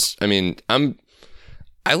 because I mean,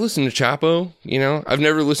 I listen to Chapo, you know, I've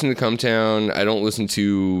never listened to Come Town. I don't listen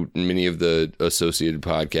to many of the associated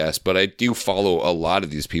podcasts, but I do follow a lot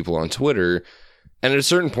of these people on Twitter. And at a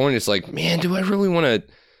certain point, it's like, man, do I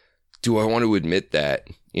want to admit that,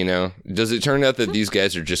 you know? Does it turn out that these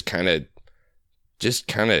guys are just kind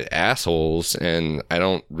of assholes, and I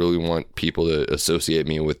don't really want people to associate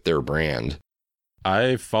me with their brand?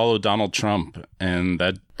 I follow Donald Trump, and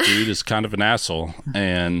that dude is kind of an asshole.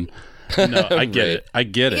 And no, I get it. I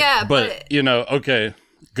get it. Yeah, but you know, okay,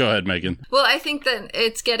 go ahead, Megan. Well, I think that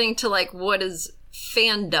it's getting to like what is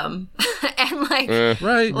fandom, and like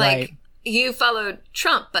right. You follow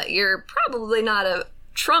Trump, but you're probably not a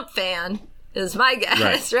Trump fan, is my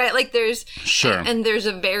guess, right? Like there's and there's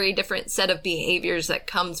a very different set of behaviors that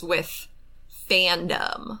comes with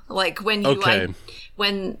fandom. Like when you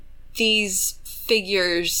when these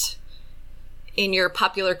figures in your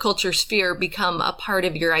popular culture sphere become a part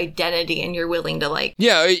of your identity, and you're willing to like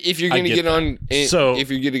if you're going to get on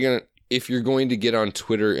if you're going to get on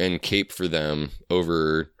Twitter and cape for them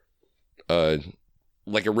over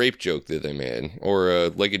like a rape joke that they made, or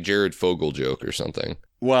like a Jared Fogle joke or something.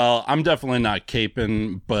 Well, I'm definitely not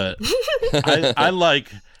caping, but I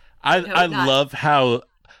love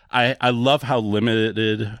how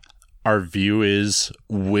limited our view is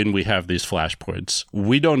when we have these flashpoints.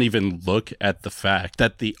 We don't even look at the fact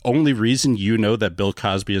that the only reason you know that Bill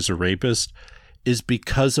Cosby is a rapist is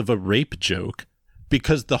because of a rape joke.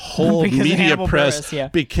 Because the whole media press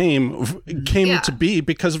came to be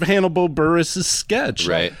because of Hannibal Buress's sketch.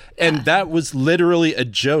 Right. And that was literally a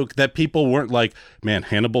joke that people weren't like, man,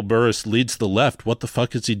 Hannibal Buress leads the left. What the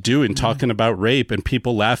fuck is he doing talking about rape, and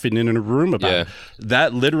people laughing in a room about it?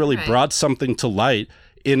 That literally brought something to light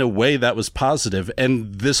in a way that was positive.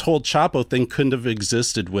 And this whole Chapo thing couldn't have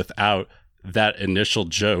existed without that initial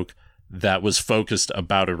joke that was focused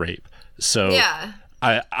about a rape. So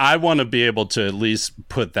I want to be able to at least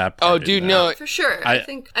put that part in there. No, for sure. I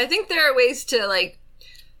think there are ways to like.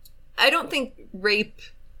 I don't think rape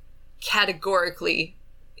categorically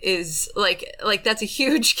is like that's a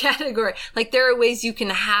huge category. Like there are ways you can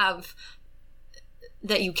have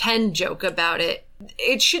that you can joke about it.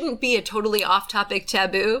 It shouldn't be a totally off-topic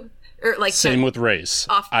taboo. Or like same with race.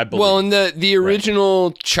 I believe. Well, and the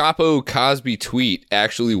original Chapo Cosby tweet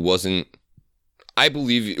actually wasn't. I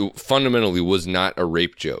believe it fundamentally was not a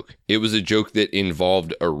rape joke. It was a joke that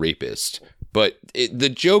involved a rapist. But the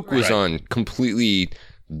joke was on completely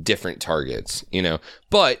different targets, you know?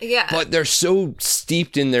 But they're so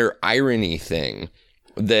steeped in their irony thing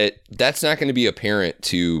that that's not going to be apparent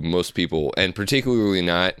to most people, and particularly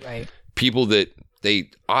not people that they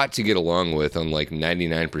ought to get along with on like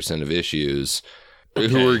 99% of issues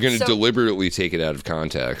who are going to deliberately take it out of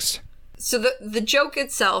context. So the joke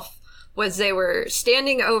itself was they were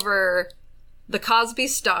standing over the Cosby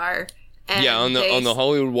star. And on the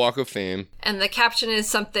Hollywood Walk of Fame. And the caption is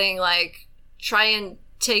something like, try and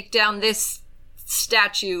take down this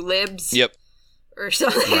statue, libs. Yep. Or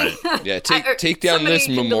something. Right. Yeah, take down this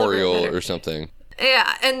memorial or something.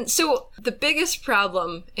 Yeah, and so the biggest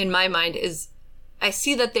problem in my mind is I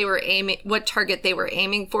see that they were what target they were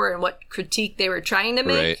aiming for and what critique they were trying to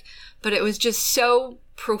make, right. But it was just so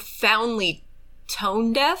profoundly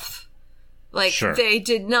tone deaf. Like, they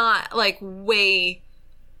did not, they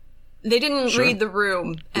didn't read the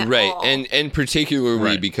room at all. And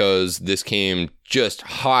particularly because this came just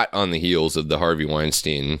hot on the heels of the Harvey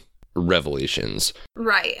Weinstein revelations.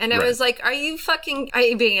 Right. And it was like, are you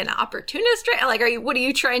being an opportunist? Right? Like, what are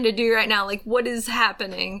you trying to do right now? Like, what is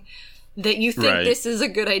happening that you think this is a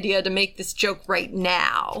good idea to make this joke right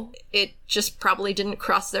now? It just probably didn't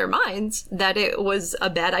cross their minds that it was a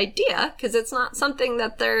bad idea, because it's not something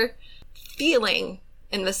that they're feeling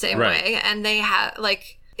in the same way. And they have,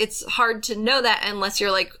 it's hard to know that unless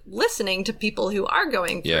you're, listening to people who are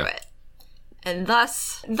going through it. And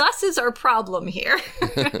thus is our problem here.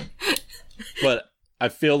 But I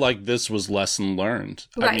feel like this was lesson learned.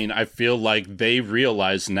 I mean, I feel like they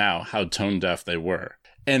realize now how tone deaf they were.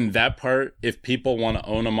 And that part, if people want to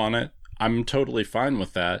own them on it, I'm totally fine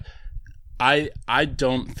with that. I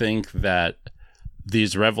don't think that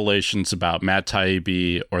these revelations about Matt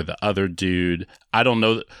Taibbi or the other dude, I don't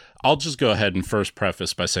know. I'll just go ahead and first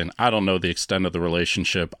preface by saying I don't know the extent of the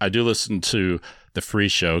relationship. I do listen to the Free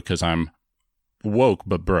Show because I'm woke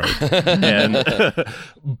but broke,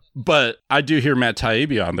 but I do hear Matt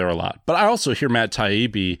Taibbi on there a lot. But I also hear Matt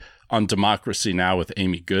Taibbi on Democracy Now! With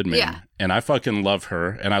Amy Goodman, and I fucking love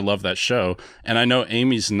her, and I love that show. And I know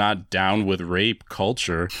Amy's not down with rape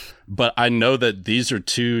culture, but I know that these are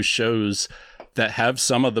two shows that have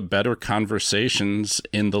some of the better conversations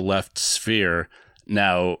in the left sphere.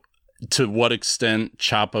 Now, to what extent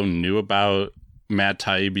Chapo knew about Matt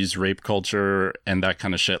Taibbi's rape culture and that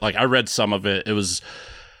kind of shit. I read some of it. It was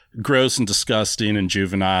gross and disgusting and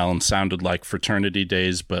juvenile and sounded like fraternity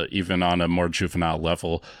days, but even on a more juvenile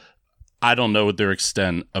level. I don't know their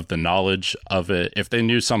extent of the knowledge of it. If they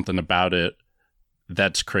knew something about it,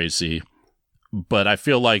 that's crazy. But I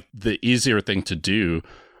feel like the easier thing to do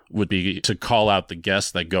would be to call out the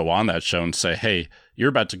guests that go on that show and say, hey, you're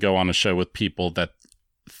about to go on a show with people that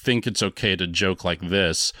think it's okay to joke like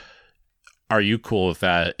this. Are you cool with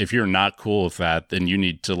that? If you're not cool with that, then you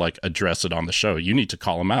need to address it on the show. You need to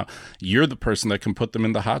call them out. You're the person that can put them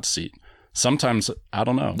in the hot seat. Sometimes, I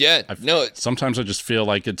don't know. Yeah, sometimes I just feel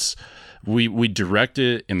like we direct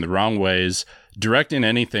it in the wrong ways. Directing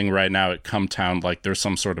anything right now at Cumtown, there's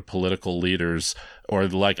some sort of political leaders, or I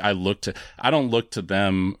don't look to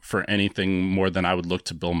them for anything more than I would look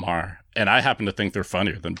to Bill Maher. And I happen to think they're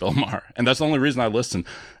funnier than Bill Maher. And that's the only reason I listen.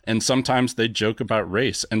 And sometimes they joke about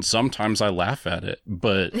race, and sometimes I laugh at it.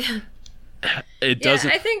 But it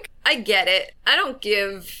doesn't... I think I get it. I don't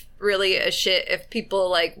give really a shit if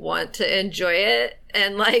people, want to enjoy it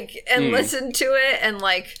and, listen to it and,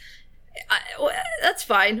 that's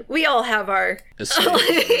fine. We all have our...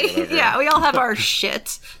 we all have our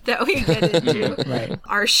shit that we get into.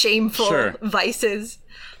 Our shameful vices.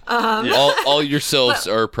 All yourselves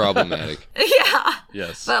are problematic. Yeah.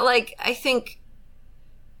 Yes. But I think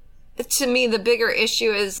to me the bigger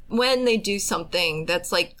issue is when they do something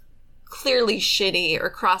that's clearly shitty or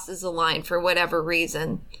crosses a line for whatever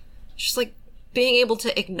reason. Just being able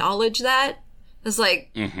to acknowledge that is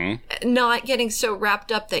not getting so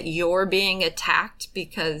wrapped up that you're being attacked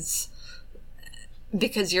because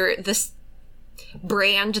you're this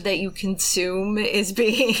brand that you consume is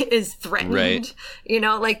threatened.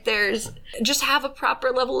 Right. There's just have a proper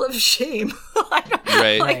level of shame.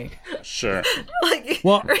 Sure.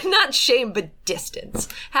 Or not shame, but distance.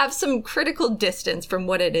 Have some critical distance from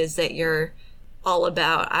what it is that you're all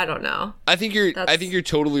about. I don't know. I think you're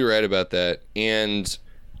totally right about that. And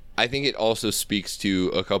I think it also speaks to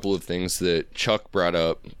a couple of things that Chuck brought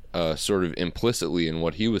up sort of implicitly in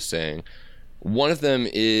what he was saying. One of them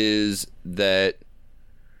is that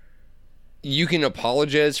you can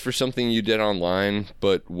apologize for something you did online,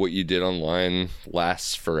 but what you did online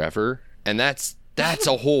lasts forever. And that's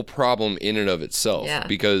a whole problem in and of itself,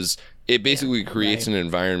 because it basically creates an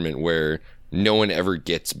environment where no one ever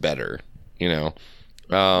gets better,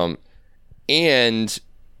 and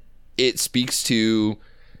it speaks to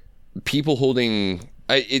people holding...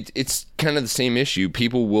 It's kind of the same issue.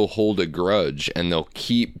 People will hold a grudge and they'll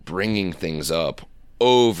keep bringing things up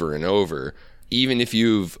over and over, even if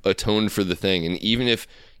you've atoned for the thing. And even if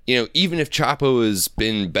Chapo has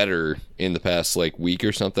been better in the past week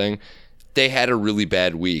or something, they had a really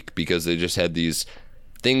bad week because they just had these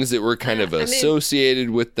things that were kind of associated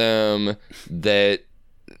with them that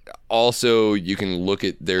also you can look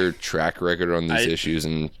at their track record on these issues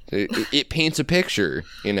and it paints a picture,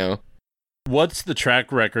 you know? What's the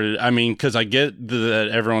track record? I mean, because I get that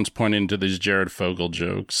everyone's pointing to these Jared Fogle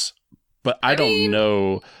jokes, but I don't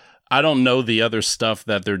know the other stuff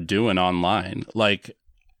that they're doing online. Like,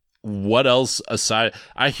 what else aside?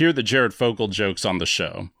 I hear the Jared Fogle jokes on the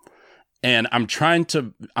show, and I'm trying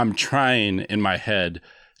in my head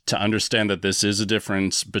to understand that this is a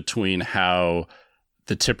difference between how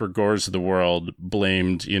the Tipper Gores of the world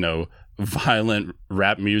blamed, violent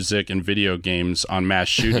rap music and video games on mass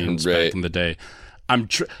shootings back in the day. I'm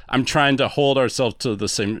trying to hold ourselves to the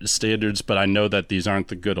same standards, but I know that these aren't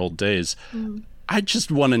the good old days. I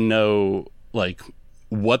just want to know, like,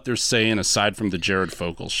 what they're saying aside from the Jared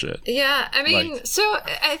Fogle shit. Yeah, I mean, so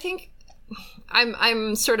I think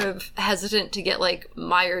I'm sort of hesitant to get like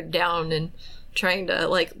mired down and trying to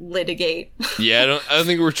like litigate. Yeah, I don't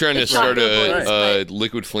think we're trying to start a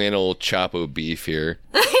liquid flannel Chapo beef here.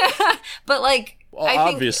 But like, well, I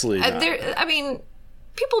think obviously, I mean,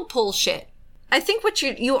 people pull shit. I think what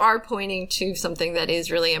you are pointing to something that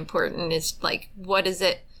is really important is like, what does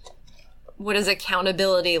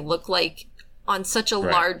accountability look like on such a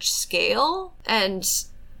large scale? And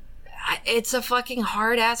it's a fucking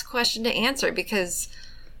hard ass question to answer because,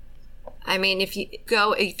 I mean, if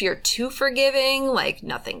you're too forgiving, like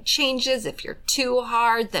nothing changes. If you're too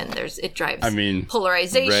hard, then it drives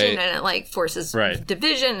polarization and it like forces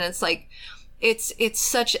division. And it's like, it's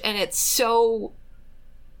so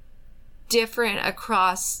different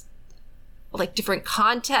across like different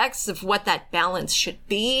contexts of what that balance should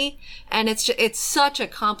be. And it's such a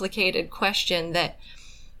complicated question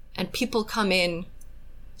and people come in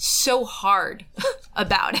so hard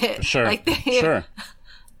about it. Sure.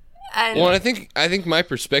 Well, I think my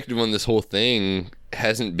perspective on this whole thing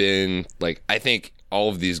hasn't been like, I think all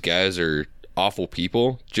of these guys are awful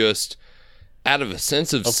people. Just out of a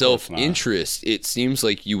sense of self-interest, it seems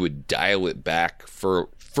like you would dial it back for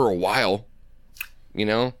a while,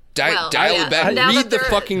 dial it back. Read the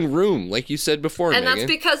fucking room, like you said before, and Megan.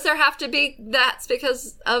 That's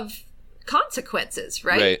because of consequences,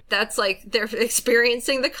 right? That's like they're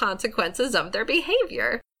experiencing the consequences of their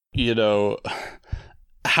behavior.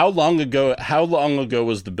 How long ago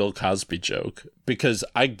was the Bill Cosby joke? Because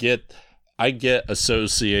I get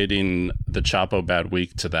associating the Chapo bad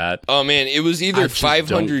week to that. Oh man, it was either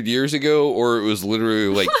 500 years ago or it was literally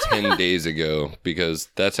like 10 days ago, because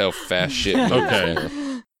that's how fast shit moves.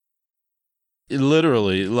 Okay.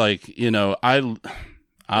 Literally, like, I don't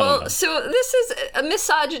know. So this is a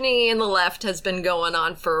misogyny in the left has been going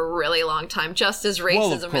on for a really long time, just as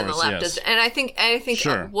racism in the left is. And I think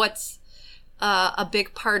what's a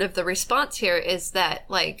big part of the response here is that,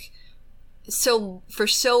 like, for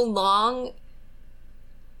so long,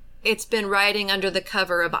 it's been riding under the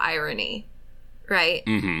cover of irony, right?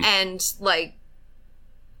 Mm-hmm. And, like,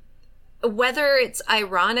 whether it's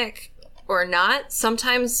ironic or not,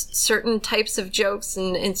 sometimes certain types of jokes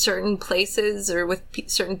in certain places or with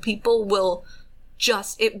certain people will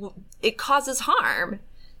just, it causes harm.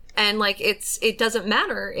 And, like, it doesn't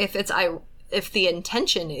matter if the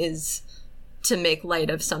intention is to make light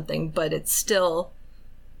of something, but it's still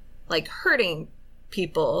like hurting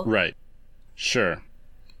people. Right. Sure.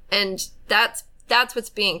 And that's what's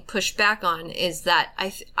being pushed back on, is that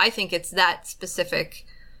I think it's that specific,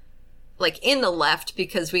 like in the left,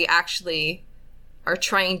 because we actually are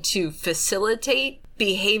trying to facilitate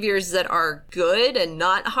behaviors that are good and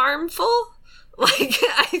not harmful. Like,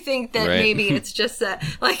 I think that maybe it's just that,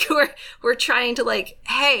 like, we're trying to, like,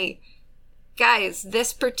 hey, guys,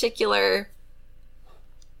 this particular,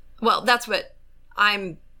 well, that's what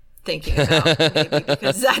I'm thinking about, maybe,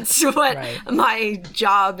 because that's what my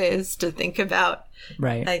job is to think about.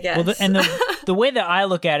 Right. I guess. Well, the way that I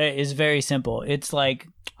look at it is very simple. It's like,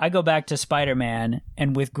 I go back to Spider-Man,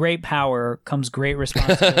 and with great power comes great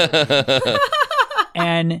responsibility.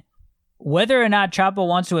 And whether or not Chapo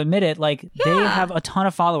wants to admit it, like, they have a ton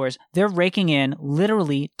of followers. They're raking in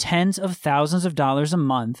literally tens of thousands of dollars a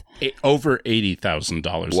month. Over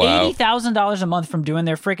 $80,000. Wow. $80,000 a month from doing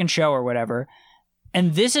their freaking show or whatever.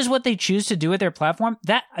 And this is what they choose to do with their platform.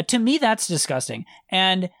 That, to me, that's disgusting.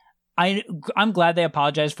 And I'm glad they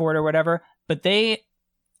apologized for it or whatever, but they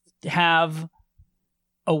have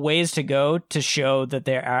a ways to go to show that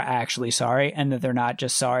they are actually sorry, and that they're not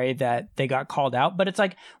just sorry that they got called out. But it's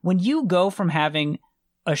like, when you go from having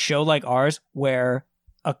a show like ours where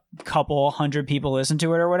a couple hundred people listen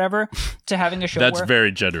to it or whatever, to having a show That's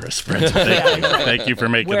very generous, Brent. Thank you for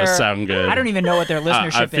making us sound good. I don't even know what their listenership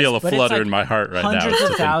is. I feel a flutter in my heart right now. Hundreds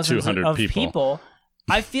of thousands of people.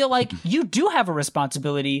 I feel like you do have a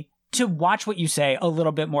responsibility to watch what you say a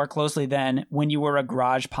little bit more closely than when you were a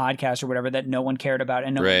garage podcast or whatever that no one cared about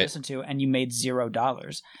and no one listened to, and you made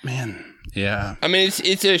 $0. Man, yeah. I mean,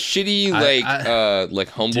 it's a shitty like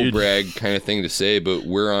humble brag kind of thing to say, but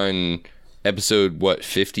we're on episode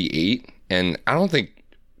 58, and I don't think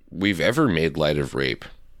we've ever made light of rape,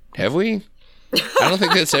 have we? I don't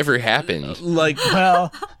think that's ever happened.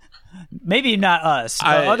 Well, maybe not us,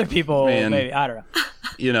 but other people. Maybe, I don't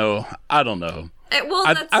know. I don't know. Well,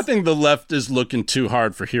 I think the left is looking too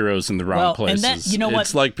hard for heroes in the wrong places. And that, you know what?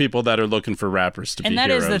 It's like people that are looking for rappers to be heroes.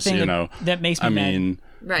 And that is the thing that makes me mad. I mean,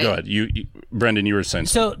 right. Go ahead. You, Brendan, you were saying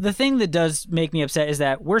something. So the thing that does make me upset is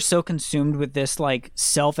that we're so consumed with this like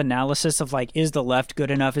self-analysis of like, is the left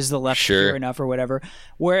good enough? Is the left pure enough or whatever?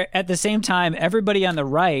 Where at the same time, everybody on the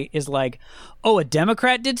right is like, oh, a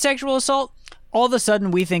Democrat did sexual assault? All of a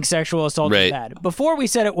sudden we think sexual assault is bad. Before we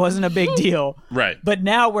said it wasn't a big deal. Right. But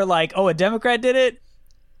now we're like, oh, a Democrat did it?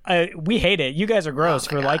 We hate it. You guys are gross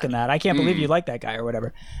for liking that. I can't believe you like that guy or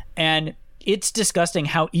whatever. And it's disgusting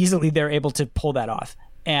how easily they're able to pull that off.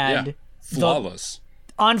 And flawless.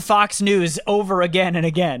 On Fox News over again and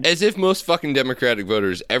again. As if most fucking Democratic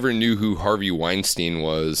voters ever knew who Harvey Weinstein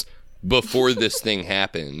was before this thing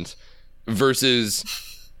happened versus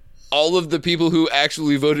all of the people who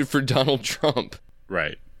actually voted for Donald Trump.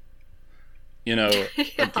 Right.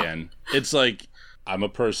 Again, it's like, I'm a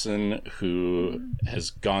person who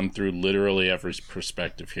has gone through literally every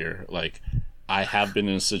perspective here. Like, I have been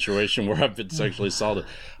in a situation where I've been sexually assaulted.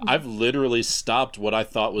 I've literally stopped what I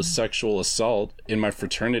thought was sexual assault in my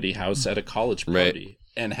fraternity house at a college party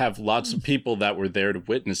and have lots of people that were there to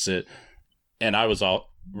witness it. And I was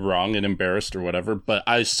all wrong and embarrassed or whatever, but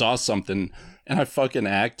I saw something and I fucking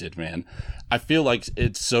acted, man. I feel like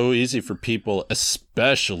it's so easy for people,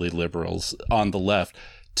 especially liberals on the left,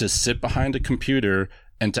 to sit behind a computer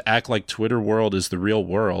and to act like Twitter world is the real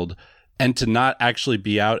world and to not actually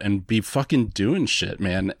be out and be fucking doing shit,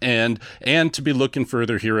 man. And to be looking for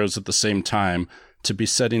other heroes at the same time, to be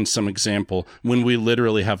setting some example when we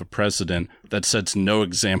literally have a president that sets no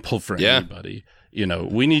example for anybody.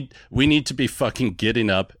 We need to be fucking getting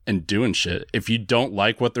up and doing shit. If you don't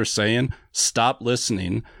like what they're saying, stop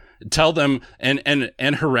listening. Tell them and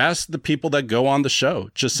harass the people that go on the show.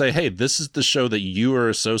 Just say, hey, this is the show that you are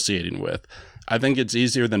associating with. I think it's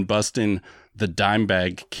easier than busting the dime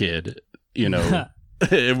bag kid,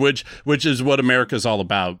 which is what America's all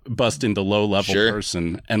about, busting the low level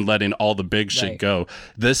person and letting all the big shit go.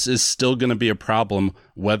 This is still going to be a problem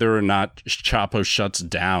whether or not Chapo shuts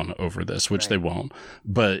down over this, which they won't.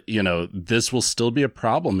 But, this will still be a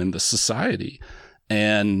problem in the society.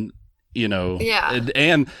 And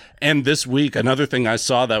and this week, another thing I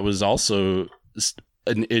saw that was also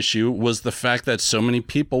an issue was the fact that so many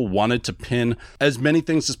people wanted to pin as many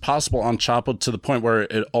things as possible on Chapo to the point where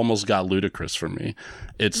it almost got ludicrous for me.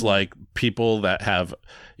 It's like people that have,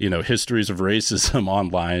 histories of racism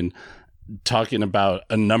online talking about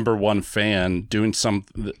a number one fan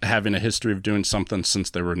having a history of doing something since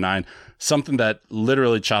they were 9, something that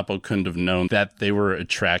literally Chapo couldn't have known that they were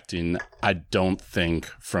attracting, I don't think,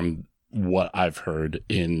 from what I've heard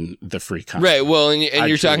in the free content. Right. Well, and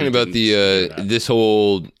you're talking about this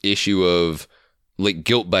whole issue of like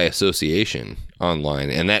guilt by association online,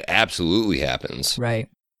 and that absolutely happens. Right.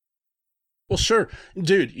 Well, sure.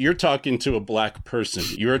 Dude, you're talking to a black person.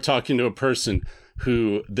 You're talking to a person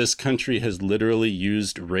who this country has literally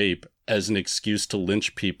used rape as an excuse to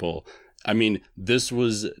lynch people. I mean, this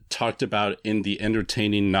was talked about in the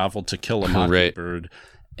entertaining novel To Kill a Mockingbird.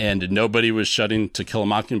 And nobody was shutting To Kill a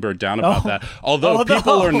Mockingbird down about that. Although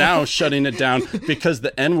people are now shutting it down because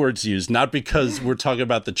the N-word's used, not because we're talking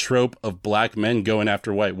about the trope of black men going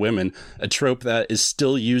after white women, a trope that is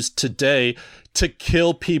still used today to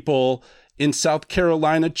kill people in South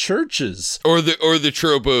Carolina churches. Or the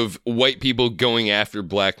trope of white people going after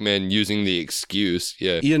black men using the excuse.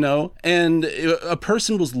 Yeah. And a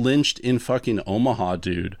person was lynched in fucking Omaha,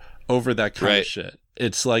 dude, over that kind of shit.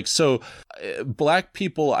 It's like, so black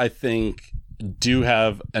people, I think, do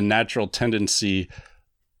have a natural tendency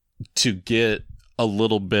to get a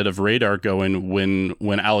little bit of radar going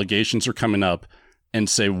when allegations are coming up and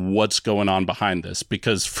say what's going on behind this,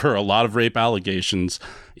 because for a lot of rape allegations,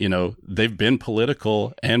 they've been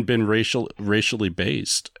political and been racially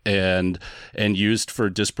based and used for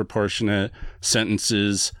disproportionate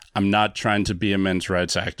sentences. I'm not trying to be a men's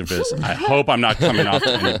rights activist. I hope I'm not coming off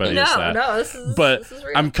to anybody as that. No, this is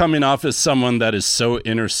real. I'm coming off as someone that is so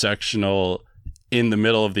intersectional in the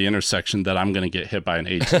middle of the intersection that I'm going to get hit by an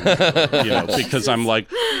 18, because I'm like,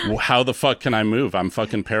 how the fuck can I move? I'm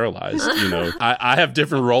fucking paralyzed. I have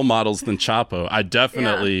different role models than Chapo. I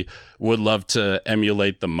definitely would love to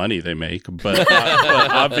emulate the money they make, but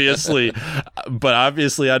obviously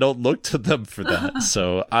I don't look to them for that.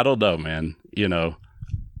 So I don't know, man.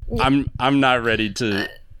 I'm not ready to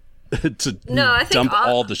dump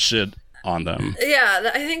all the shit on them.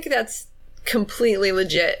 Yeah, I think that's completely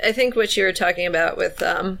legit. I think what you were talking about with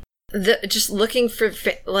just looking for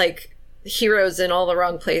heroes in all the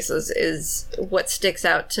wrong places is what sticks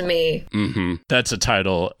out to me. Mm-hmm. That's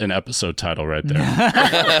an episode title right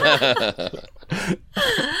there.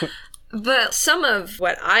 But some of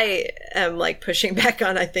what I am pushing back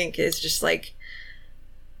on, I think, is just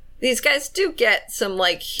these guys do get some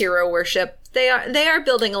hero worship. They are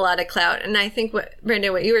building a lot of clout, and I think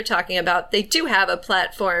Brandon, what you were talking about, they do have a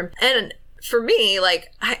platform. And for me,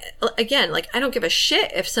 I don't give a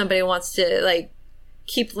shit if somebody wants to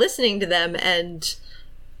keep listening to them and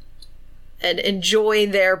enjoy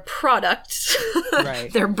their product,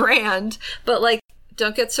 right. Their brand, but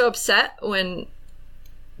don't get so upset when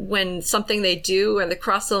something they do and they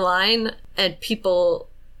cross the line and people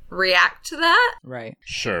react to that. Right.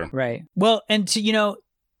 Sure. Right. Well, and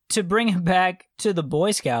to bring it back to the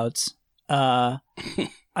Boy Scouts, I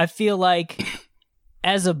feel like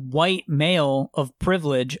as a white male of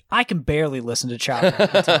privilege, I can barely listen to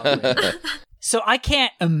Chapo. So I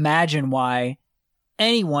can't imagine why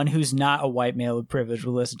anyone who's not a white male of privilege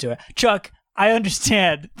will listen to it. Chuck, I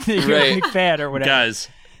understand that you're a big fan or whatever.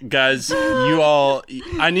 Guys, you all,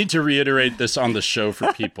 I need to reiterate this on the show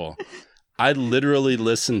for people. I literally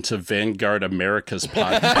listened to Vanguard America's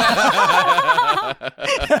podcast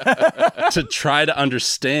to try to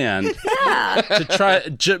understand,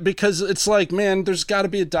 because it's man, there's got to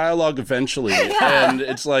be a dialogue eventually. Yeah. And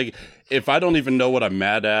it's if I don't even know what I'm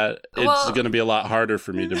mad at, it's going to be a lot harder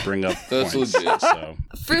for me to bring up points. So.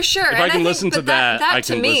 For sure. If I can listen to that, I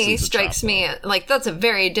can to me listen to strikes Chapo. Me that's a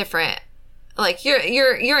very different,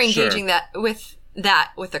 you're engaging that with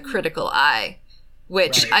a critical eye.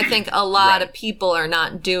 Which I think a lot of people are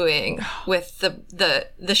not doing with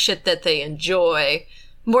the shit that they enjoy,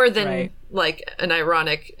 more than an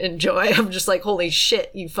ironic enjoy. I'm just holy shit,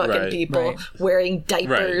 you fucking people wearing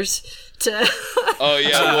diapers to. Oh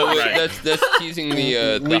yeah, well, that's teasing the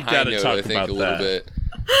high note. I think a little bit.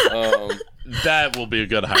 That will be a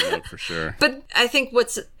good high note for sure. But I think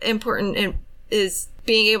what's important is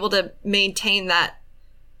being able to maintain that.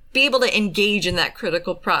 Be able to engage in that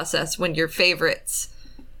critical process when your favorites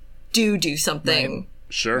do something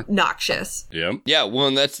noxious. Yeah. Yeah, well,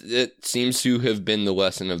 and it seems to have been the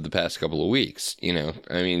lesson of the past couple of weeks. I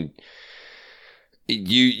mean,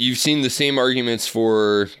 you've seen the same arguments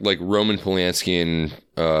for Roman Polanski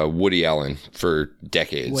and Woody Allen for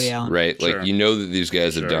decades, right? Sure. That these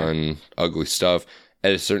guys have done ugly stuff.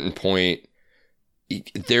 At a certain point,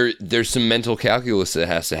 there's some mental calculus that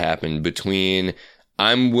has to happen between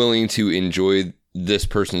I'm willing to enjoy this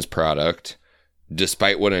person's product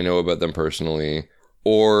despite what I know about them personally,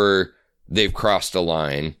 or they've crossed a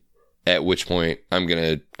line, at which point I'm going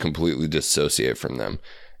to completely dissociate from them.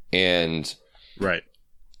 And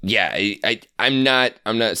yeah, I'm not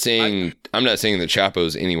saying that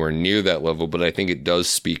Chapo's anywhere near that level, but I think it does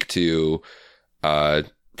speak to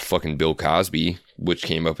fucking Bill Cosby, which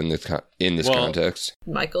came up in this context.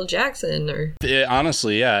 Michael Jackson, or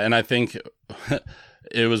honestly, yeah, and I think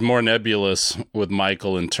it was more nebulous with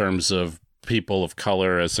Michael in terms of people of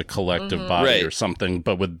color as a collective body or something,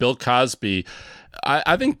 but with Bill Cosby,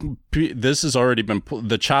 I think this has already been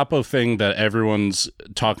the Chapo thing that everyone's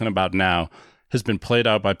talking about now has been played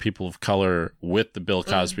out by people of color with the Bill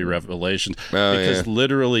Cosby revelations, because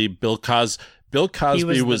literally Bill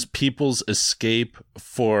Cosby was people's escape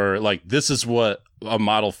for this is what a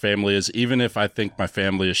model family is. Even if I think my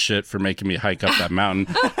family is shit for making me hike up that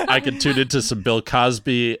mountain, I could tune into some Bill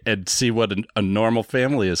Cosby and see what a normal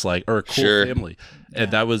family is like, or a cool family.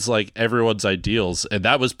 And that was everyone's ideals. And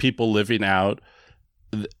that was people living out,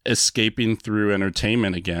 escaping through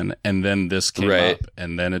entertainment again. And then this came up,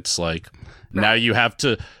 and then it's now you have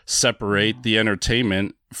to separate the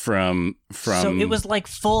entertainment from So it was like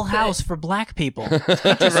Full House for black people.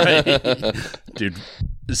 Dude,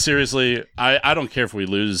 seriously, I don't care if we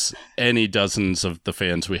lose any dozens of the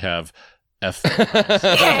fans we have. F.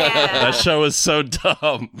 That show is so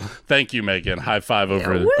dumb. Thank you, Megan. High five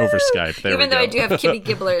over Skype. There Even we though go. I do have Kitty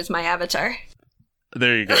Gibbler as my avatar.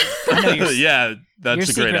 There you go. Yeah, that's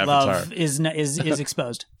a great avatar. Love is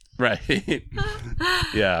exposed. Right.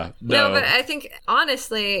 Yeah. No, but I think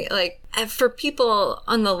honestly, like for people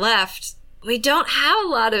on the left, we don't have a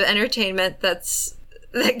lot of entertainment that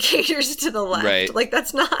caters to the left. Right. Like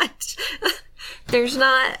that's not. There's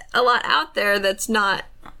not a lot out there that's not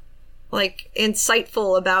like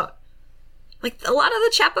insightful about. Like a lot of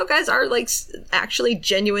the Chapo guys are like actually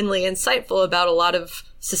genuinely insightful about a lot of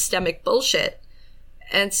systemic bullshit,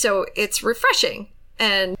 and so it's refreshing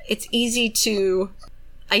and it's easy to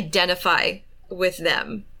identify with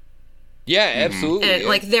them. Yeah, absolutely. And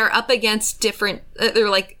like they're up against different, they're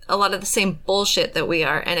like a lot of the same bullshit that we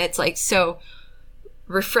are, and it's like so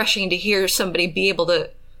refreshing to hear somebody be able to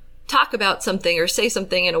talk about something or say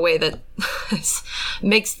something in a way that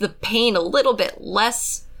makes the pain a little bit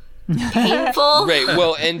less painful. Right.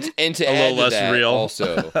 Well, and to a add little to less that real.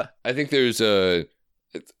 Also, I think there's a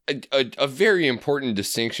very important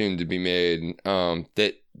distinction to be made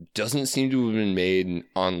that doesn't seem to have been made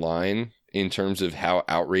online in terms of how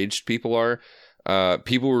outraged people are.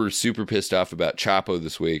 People were super pissed off about Chapo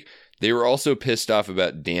this week. They were also pissed off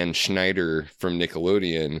about Dan Schneider from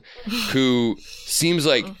Nickelodeon, who seems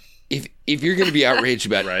like if you're going to be outraged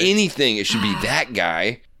about anything, it should be that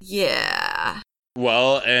guy. Yeah.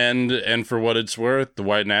 Well, and for what it's worth, the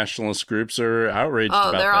white nationalist groups are outraged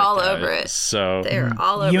about that. Oh, they're all guy. over it. So they're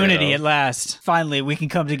all over Unity it. at last. Finally, we can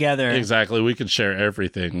come together. Exactly. We can share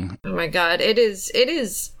everything. Oh my God. It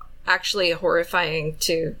is actually horrifying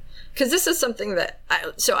to, because this is something that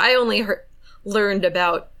I only learned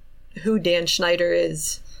about who Dan Schneider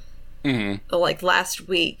is like last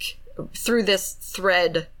week through this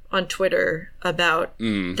thread on Twitter about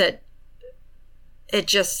that.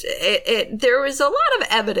 There was a lot of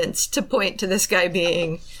evidence to point to this guy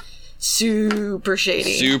being super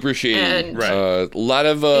shady. And, right. A lot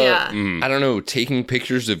of, I don't know, taking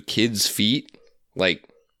pictures of kids' feet, like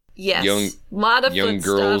young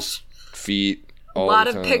girls' feet. A lot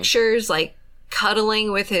of pictures, like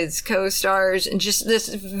cuddling with his co-stars, and just this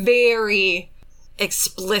very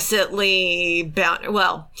explicitly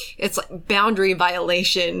it's like boundary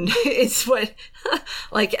violation is what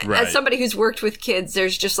as somebody who's worked with kids,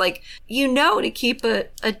 there's just like to keep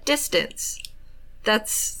a distance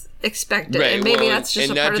that's expected, and maybe that's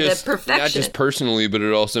just a part of the perfection. Not just personally, but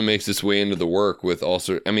it also makes its way into the work with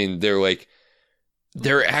also, I mean, there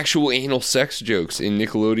are actual anal sex jokes in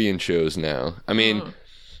Nickelodeon shows now. I mean,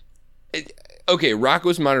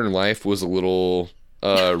 Rocko's Modern Life was a little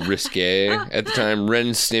risque at the time. Ren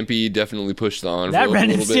and Stimpy definitely pushed the envelope. That Ren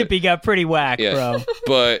and a little bit. Stimpy got pretty whack, bro.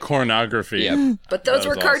 But pornography. Yeah. But those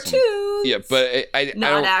were cartoons. Yeah, but I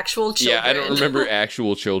don't, actual children. Yeah, I don't remember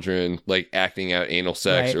actual children like acting out anal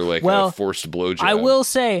sex or like a forced blowjob. I will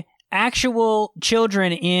say, actual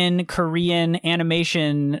children in Korean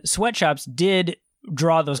animation sweatshops did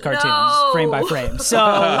draw those cartoons frame by frame. So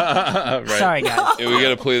sorry, guys. Yeah, we got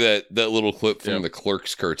to play that little clip from the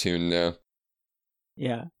Clerks cartoon now.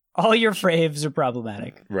 Yeah. All your faves are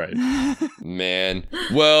problematic. Right. Man.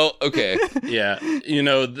 Well, okay. Yeah.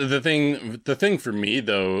 The thing for me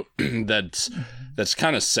though that's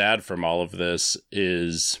kind of sad from all of this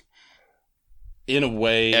is, in a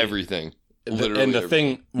way, everything. Literally and the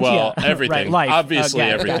thing, everything. Right, obviously,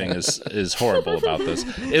 everything is horrible about this.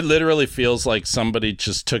 It literally feels like somebody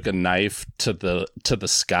just took a knife to the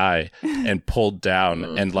sky and pulled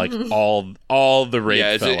down, and like all the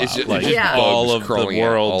rape fell out. Like all of the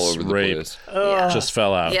world's rape just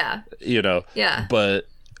fell out. Yeah. Yeah. But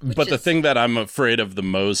the thing that I'm afraid of the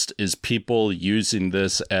most is people using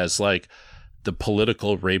this as like the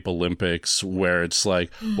political rape Olympics, where it's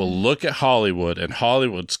like, well, look at Hollywood, and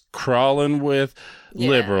Hollywood's crawling with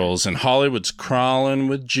liberals, and Hollywood's crawling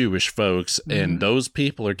with Jewish folks, and those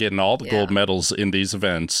people are getting all the gold medals in these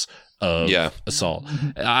events of assault.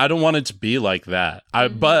 I don't want it to be like that.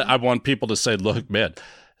 But I want people to say, look, man,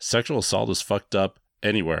 sexual assault is fucked up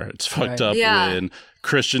anywhere. It's fucked up when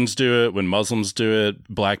Christians do it, when Muslims do it,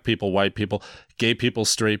 black people, white people, gay people,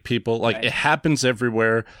 straight people. Like, it happens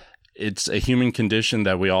everywhere. It's a human condition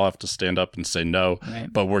that we all have to stand up and say no,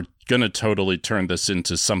 but we're going to totally turn this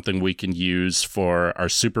into something we can use for our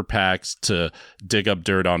super PACs to dig up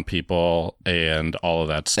dirt on people and all of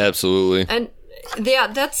that stuff. Absolutely.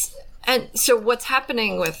 And so what's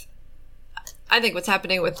happening with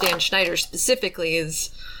Dan Schneider specifically is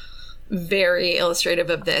very illustrative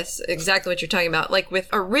of this, exactly what you're talking about. Like with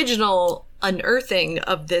original unearthing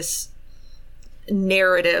of this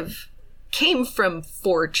narrative came from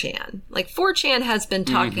 4chan. Like 4chan has been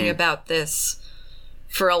talking about this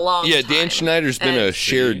for a long time. Yeah, Dan Schneider's been a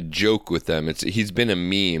shared joke with them. He's been a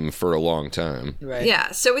meme for a long time. Right.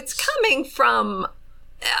 Yeah, so it's coming from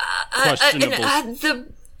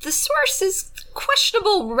the source is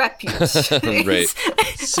questionable repute. Right.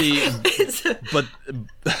 See, but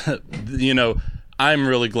I'm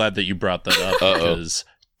really glad that you brought that up because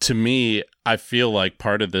to me, I feel like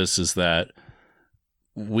part of this is that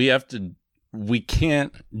we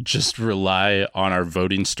can't just rely on our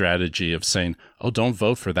voting strategy of saying, oh, don't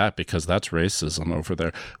vote for that because that's racism over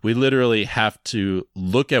there. We literally have to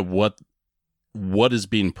look at what is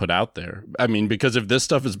being put out there. I mean, because if this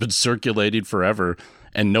stuff has been circulating forever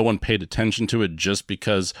and no one paid attention to it just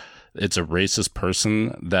because it's a racist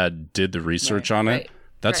person that did the research on it,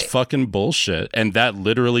 that's fucking bullshit. And that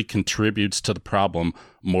literally contributes to the problem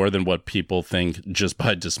more than what people think just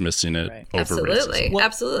by dismissing it over racism.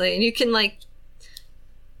 Absolutely. And you can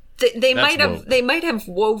they might have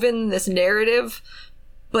woven this narrative,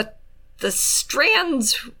 but the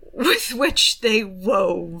strands with which they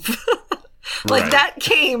wove that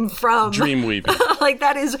came from dream weaving.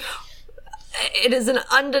 It is an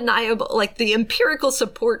undeniable, the empirical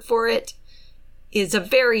support for it is a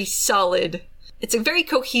very solid, it's a very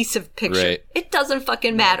cohesive picture. Right. It doesn't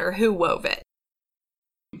fucking matter who wove it.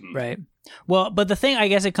 Right. Well, but the thing I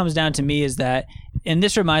guess it comes down to me is that, and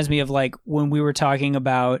this reminds me of when we were talking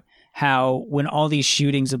about how when all these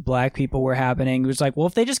shootings of black people were happening, it was like, well,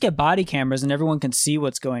 if they just get body cameras and everyone can see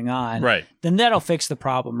what's going on, then that'll fix the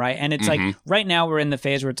problem, right? And it's like right now we're in the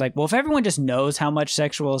phase where it's like, well, if everyone just knows how much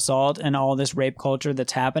sexual assault and all this rape culture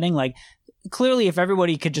that's happening, clearly if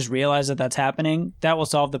everybody could just realize that that's happening, that will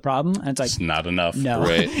solve the problem. And it's not enough. No.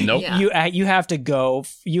 Right. Nope. Yeah. You have to go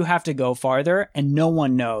farther, and no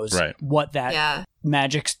one knows what that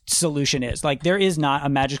magic solution is. There is not a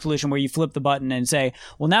magic solution where you flip the button and say,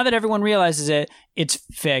 well, now that everyone realizes it, it's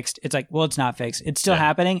fixed. It's like, well, it's not fixed. It's still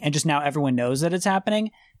happening. And just now everyone knows that it's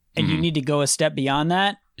happening. And you need to go a step beyond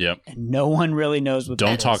that. Yep. And no one really knows what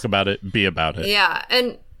Don't talk about it. Be about it. Yeah.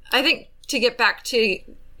 And I think to get back to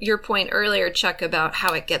your point earlier, Chuck, about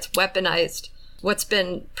how it gets weaponized, what's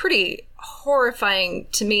been pretty horrifying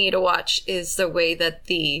to me to watch is the way that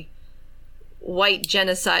the white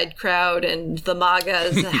genocide crowd and the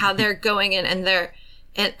MAGAs, how they're going in and they're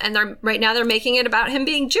right now they're making it about him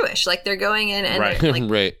being Jewish. They're going in and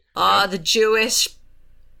they're the Jewish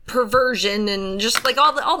perversion and just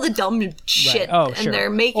all the dumb shit. Oh, sure. And they're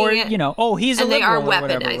making it, he's a and they are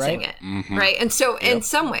liberal or weaponizing whatever, it, right? And so in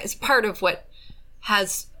some ways, part of what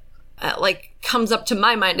has comes up to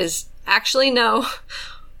my mind is actually no.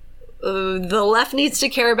 The left needs to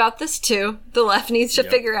care about this too. The left needs to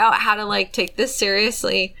figure out how to take this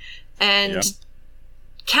seriously and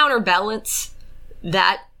counterbalance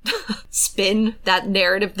that spin, that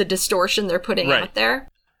narrative, the distortion they're putting out there.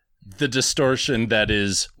 The distortion that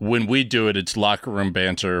is, when we do it, it's locker room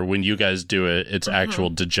banter. When you guys do it, it's actual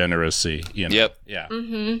degeneracy. Yep. Yeah.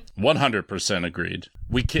 100% agreed.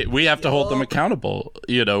 We have to hold them accountable.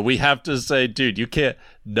 We have to say, dude, you can't.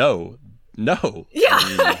 No.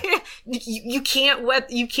 Yeah. You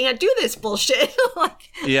can't do this bullshit.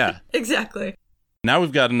 Yeah. Exactly. Now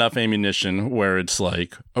we've got enough ammunition where it's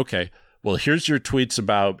like, okay, well, here's your tweets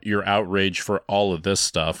about your outrage for all of this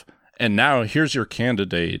stuff. And now here's your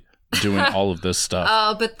candidate doing all of this stuff.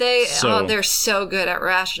 Oh, but they're so good at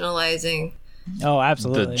rationalizing. Oh,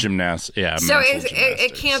 absolutely. The gymnastics. Yeah. So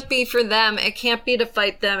it can't be for them. It can't be to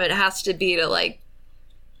fight them. It has to be to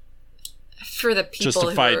for the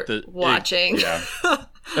people who are watching.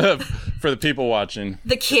 For the people watching.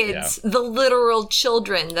 The kids, the literal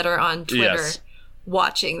children that are on Twitter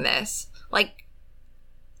watching this.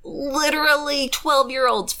 Literally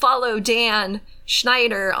 12-year-olds follow Dan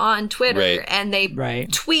Schneider on Twitter and they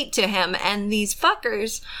tweet to him, and these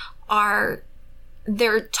fuckers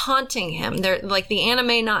they're taunting him. They're the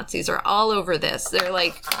anime Nazis are all over this. They're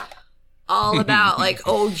all about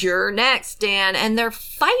oh, you're next, Dan, and they're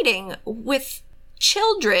fighting with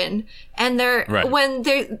children, and when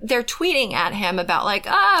they're tweeting at him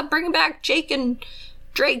about bring back Jake and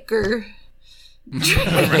Drake or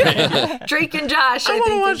Drake and Josh. I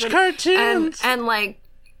want to watch cartoons,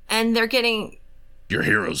 and they're getting. Your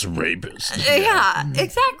hero's a rapist. Yeah,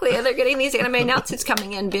 exactly. And they're getting these anime Nazis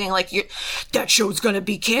coming in being that show's going to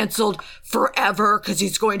be canceled forever because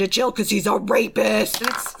he's going to jail because he's a rapist. And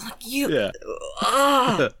it's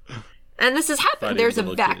and this is happening. There's a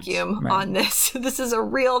vacuum on this. This is a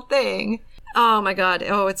real thing. Oh my God.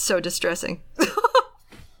 Oh, it's so distressing.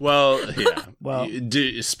 Well,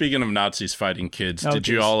 yeah. Speaking of Nazis fighting kids, did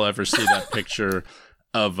you all ever see that picture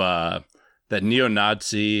of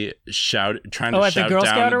neo-Nazi trying to shout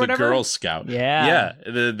down the Girl Scout. Yeah.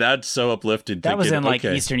 Yeah, that's so uplifting. That was in like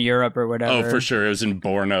Eastern Europe or whatever. Oh, for sure. It was in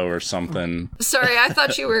Borno or something. Sorry, I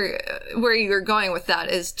thought where you were going with that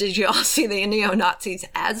is, did you all see the neo-Nazis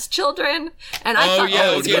as children? And I thought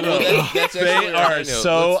that was going to be... They are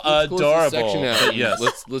so adorable. Yes.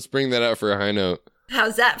 Let's bring that out for a high note.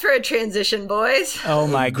 How's that for a transition, boys? Oh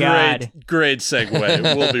my God. Great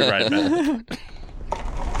segue. We'll be right back.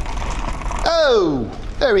 Oh,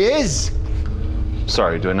 there he is.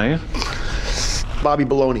 Sorry, do I know you? Bobby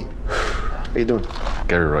Baloney. How you doing?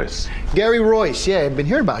 Gary Royce. Gary Royce, yeah, I've been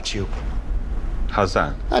hearing about you. How's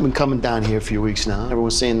that? I've been coming down here a few weeks now.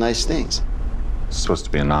 Everyone's saying nice things. It's supposed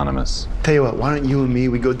to be anonymous. Tell you what, why don't you and me,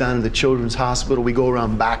 we go down to the children's hospital, we go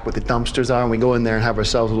around back where the dumpsters are, and we go in there and have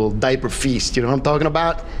ourselves a little diaper feast. You know what I'm talking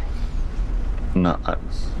about? No.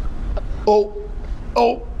 Oh,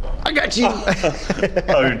 I got you.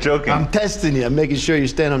 Oh, you're joking. I'm testing you. I'm making sure you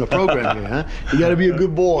stand on the program here, huh? You gotta be a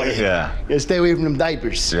good boy. Yeah. You gotta stay away from them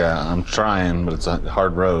diapers. Yeah, I'm trying, but it's a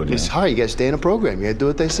hard road. It's hard. You gotta stay in a program. You gotta do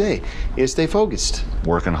what they say. You gotta stay focused.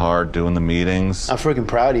 Working hard, doing the meetings. I'm freaking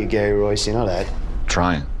proud of you, Gary Royce. You know that.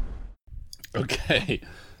 Trying. Okay.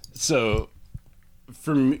 So,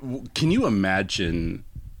 for me, can you imagine,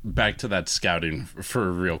 back to that scouting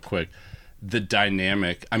for real quick, the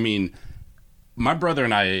dynamic? I mean, my brother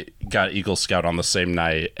and I got Eagle Scout on the same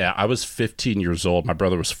night. I was 15 years old. My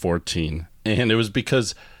brother was 14. And it was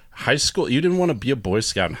because high school, you didn't want to be a Boy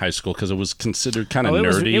Scout in high school because it was considered kind of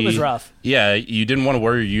nerdy. It was rough. Yeah, you didn't want to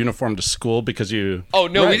wear your uniform to school because you... Oh,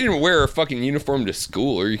 no, we didn't wear a fucking uniform to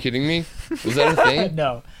school. Are you kidding me? Was that a thing?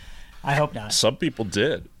 No, I hope not. Some people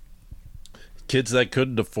did. Kids that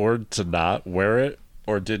couldn't afford to not wear it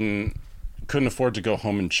or couldn't afford to go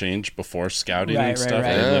home and change before scouting and stuff.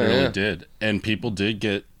 They literally did. And people did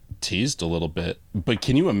get teased a little bit. But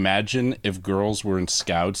can you imagine if girls were in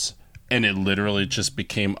scouts and it literally just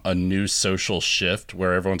became a new social shift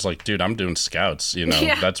where everyone's like, dude, I'm doing scouts, you know?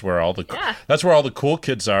 Yeah. That's where all the cool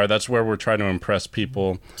kids are. That's where we're trying to impress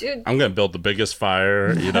people. Dude, I'm going to build the biggest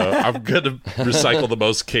fire, you know. I'm going to recycle the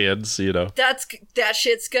most cans, you know. that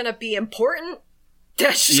shit's going to be important.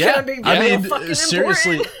 That's just going to be fucking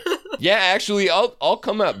seriously. important. Yeah, actually, I'll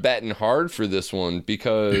come out batting hard for this one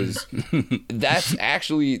because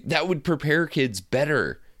that would prepare kids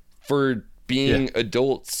better for being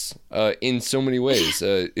adults in so many ways.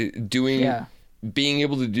 Being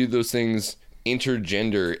able to do those things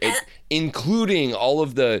intergender, including all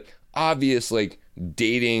of the obvious like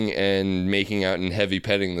dating and making out and heavy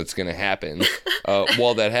petting that's going to happen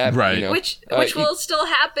while that happens. Right. You know? Which will still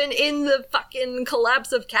happen in the fucking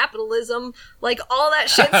collapse of capitalism. Like, all that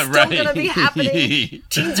shit's still going to be happening.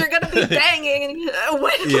 Teens are going to be banging.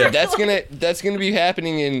 That's going to be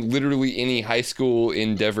happening in literally any high school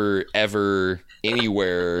endeavor ever,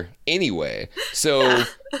 anywhere, anyway. So,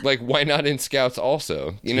 like, why not in Scouts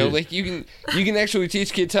also? You know, like, you can actually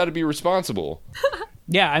teach kids how to be responsible.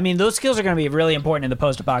 Yeah, I mean, those skills are going to be really important in the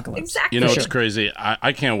post-apocalypse. Exactly. You know, it's crazy.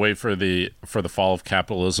 I can't wait for the fall of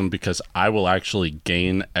capitalism because I will actually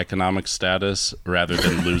gain economic status rather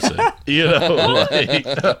than lose it. You know, like,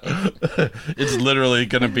 it's literally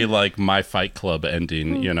going to be like my Fight Club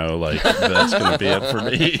ending. You know, like that's going to be it for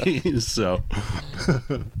me. So,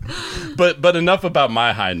 but enough about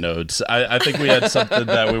my high notes. I think we had something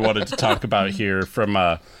that we wanted to talk about here from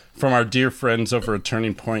our dear friends over at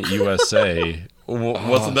Turning Point USA.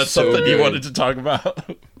 Wasn't that something you wanted to talk about?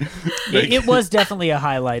 It was definitely a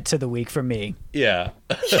highlight to the week for me. Yeah.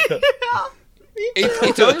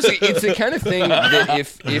 It's honestly, it's the kind of thing that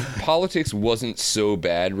if politics wasn't so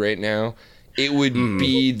bad right now, it would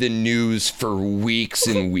be the news for weeks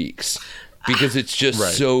and weeks. Because it's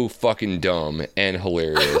just so fucking dumb and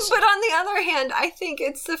hilarious. But on the other hand, I think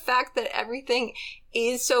it's the fact that everything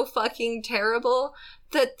is so fucking terrible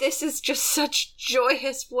that this is just such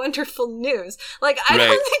joyous, wonderful news. Like, I don't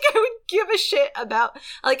think I would give a shit about,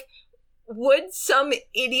 like, would some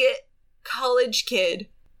idiot college kid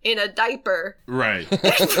in a diaper in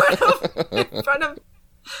front of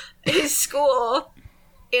his school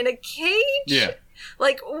in a cage? Yeah.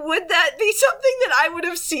 Like, would that be something that I would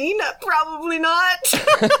have seen? Probably not.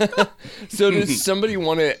 So does somebody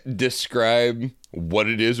want to describe what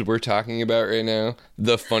it is we're talking about right now?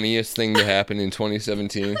 The funniest thing to happen in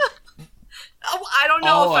 2017? I don't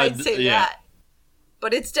know if I'd say that.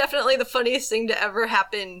 But it's definitely the funniest thing to ever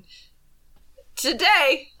happen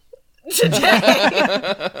today.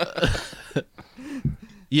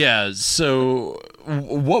 Yeah, so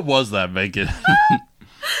what was that, Megan?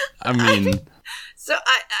 I mean... So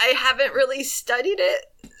I haven't really studied it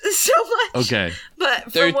so much. Okay.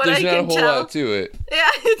 But from what I can tell... There's not a whole lot to it. Yeah,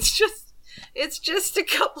 it's just... It's just a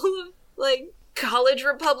couple of, like, college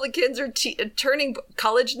Republicans or turning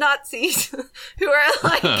college Nazis who are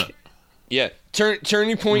like... Yeah,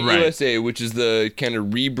 Turning Point USA, which is the kind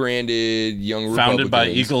of rebranded young founded Republicans, by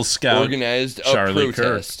Eagle Scout organized Charlie a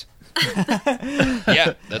protest.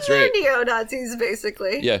 Yeah, that's right. Neo-Nazis,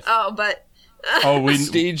 basically. Yeah. Oh, but... we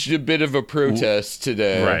staged a bit of a protest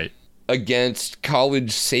today against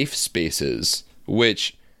college safe spaces,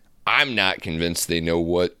 which I'm not convinced they know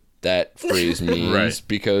what that phrase means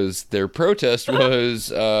because their protest was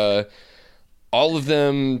all of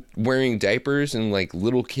them wearing diapers and like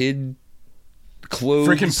little kid clothes,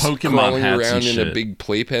 freaking Pokemon crawling hats around and in shit. a big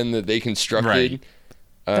playpen that they constructed.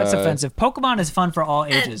 That's offensive. Pokemon is fun for all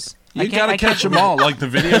ages. You gotta catch them all. Like, the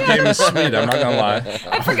video game is sweet. I'm not gonna lie.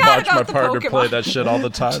 I watch my partner play that shit all the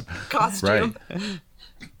time. Costume.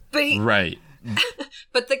 Right.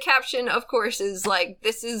 But the caption, of course, is like,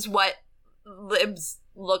 this is what libs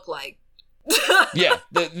look like. Yeah,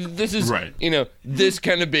 this is this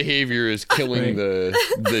kind of behavior is killing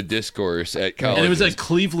the discourse at college. And it was at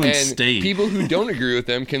Cleveland and State. People who don't agree with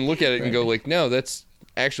them can look at it and go like, no, that's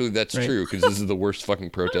true because this is the worst fucking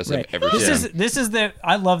protest I've ever seen. This is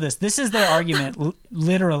I love this. This is their argument.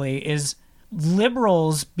 Literally, is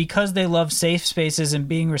liberals, because they love safe spaces and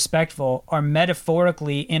being respectful, are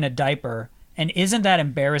metaphorically in a diaper, and isn't that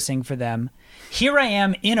embarrassing for them? Here I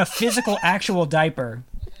am in a physical, actual diaper.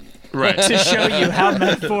 To show you how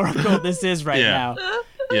metaphorical this is now.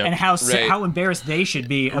 And how embarrassed they should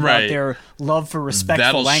be about their love for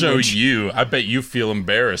respectful language. That'll show you. I bet you feel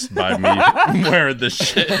embarrassed by me wearing this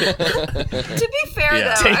shit. To be fair,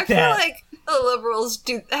 though, I feel like the liberals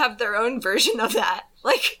do have their own version of that.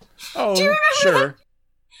 Like, do you remember that?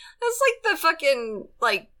 That's like the fucking,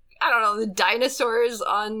 like, I don't know, the dinosaurs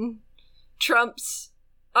on Trump's,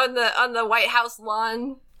 on the White House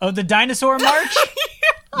lawn. Oh, the dinosaur march?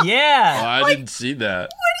 Yeah. Oh, I didn't see that.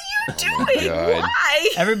 What are you doing? Why?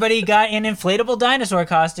 Everybody got in inflatable dinosaur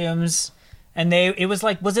costumes, and was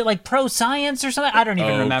it like pro science or something? I don't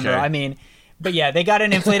even remember. I mean, but yeah, they got in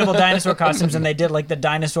inflatable dinosaur costumes, and they did like the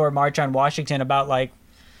dinosaur march on Washington about like,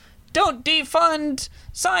 don't defund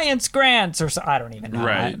science grants or so. I don't even know.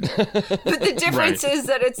 Right. But the difference is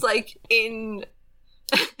that it's like in,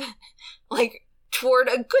 like, toward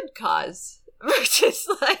a good cause. Versus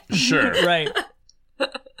like right.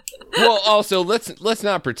 Well, also let's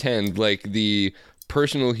not pretend like the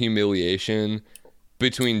personal humiliation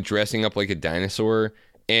between dressing up like a dinosaur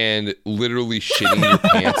and literally shitting your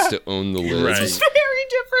pants to own the libs is very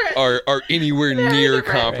different. Are anywhere near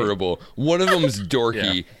comparable. One of them's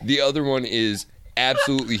dorky. The other one is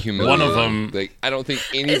absolutely humiliating. One of them, like, I don't think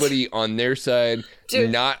anybody on their side,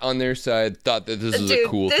 not on their side, thought that this was a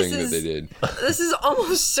cool thing that they did. This is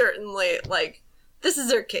almost certainly like, this is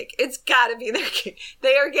their kick. It's gotta be their kick.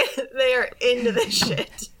 They are into this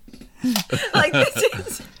shit. Like, this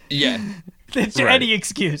is It's any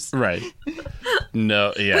excuse. Right.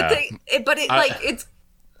 No, yeah. But it's.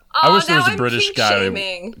 I wish there was a British guy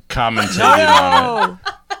commentating on it.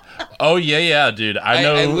 Oh yeah, dude. I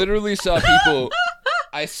know. I literally saw people.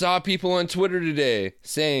 I saw people on Twitter today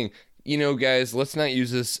saying, you know, guys, let's not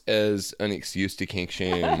use this as an excuse to kink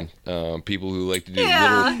shame people who like to do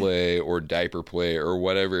little play or diaper play or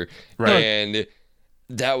whatever. Right. And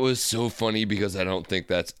that was so funny because I don't think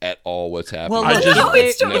that's at all what's happening. Well, no,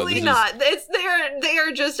 it's totally not. They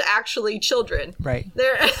are just actually children. Right.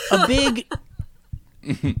 They're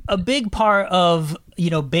a big part of, you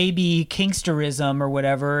know, baby kinksterism or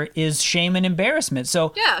whatever is shame and embarrassment.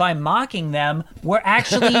 So by mocking them, we're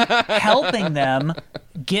actually helping them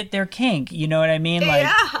get their kink. You know what I mean?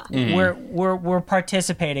 Like we're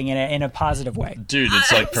participating in it in a positive way. Dude,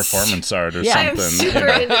 it's like performance art or something. I'm super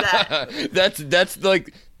into that.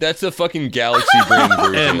 That's a fucking galaxy brain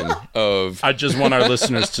version of... I just want our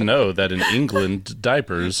listeners to know that in England,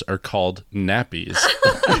 diapers are called nappies.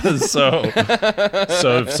 So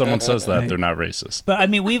if someone says that, they're not racist. But I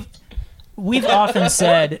mean, we've often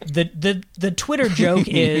said the Twitter joke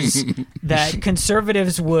is that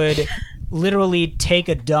conservatives would literally take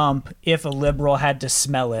a dump if a liberal had to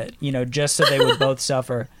smell it, you know, just so they would both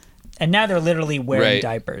suffer. And now they're literally wearing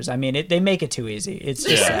diapers. I mean, they make it too easy. It's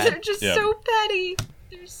just sad. They're just so petty.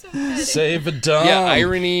 Save a dump. Yeah,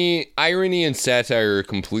 irony and satire are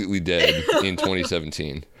completely dead in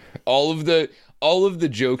 2017. All of the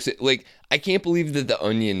jokes, like, I can't believe that The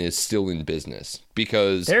Onion is still in business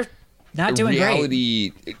because they're not doing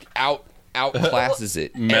reality great. outclasses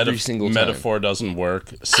it every single time. Metaphor doesn't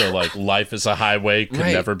work. So like, life is a highway could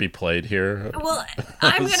never be played here. Well,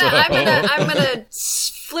 I'm gonna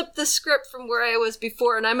flip the script from where I was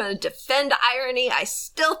before, and I'm gonna defend irony. I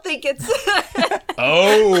still think it's.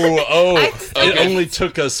 It only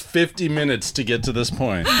took us 50 minutes to get to this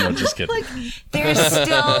point. No, just kidding. Like, there's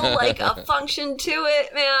still like a function to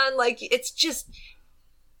it, man. Like, it's just.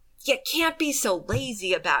 You can't be so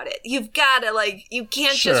lazy about it. You've got to, you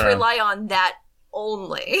can't just rely on that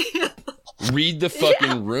only. Read the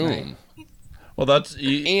fucking room. Well, that's...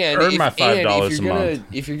 earn my $5 a month.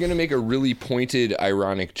 If you're going to make a really pointed,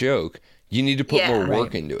 ironic joke, you need to put more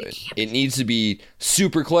work into it. It needs to be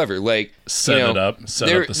super clever. Like, set it up the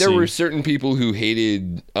scene. There were certain people who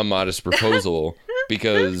hated A Modest Proposal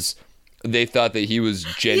because they thought that he was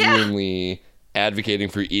genuinely advocating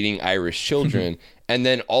for eating Irish children. And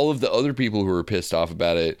then all of the other people who were pissed off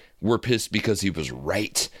about it were pissed because he was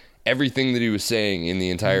right. Everything that he was saying in the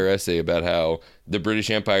entire essay about how the British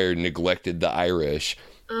Empire neglected the Irish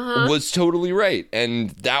was totally right.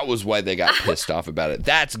 And that was why they got pissed off about it.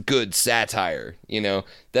 That's good satire. You know,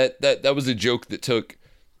 that was a joke that took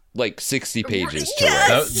like 60 pages to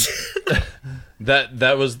write.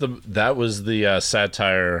 That was the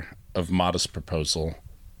satire of Modest Proposal.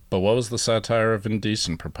 But what was the satire of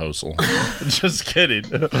Indecent Proposal? Just kidding.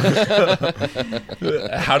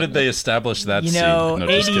 How did they establish that scene?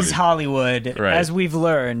 80s Hollywood, as we've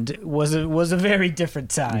learned, was a very different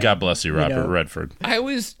time. God bless you, Robert Redford. I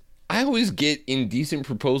always get Indecent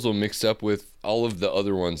Proposal mixed up with all of the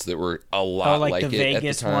other ones that were a lot like the it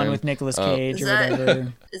Vegas at the time. one with Nicolas Cage or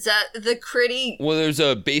whatever. Is that the gritty? Well, there's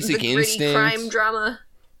a Basic Instinct. Crime drama.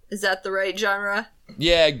 Is that the right genre?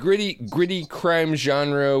 Yeah, gritty crime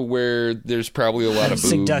genre where there's probably a lot of boobs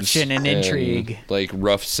seduction and intrigue, like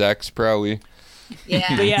rough sex, probably.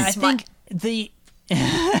 Yeah, but yeah, I think the.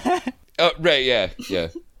 Oh right, yeah.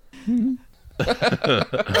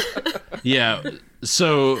 Yeah.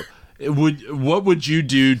 So, what would you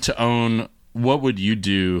do to own? What would you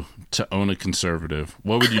do to own a conservative?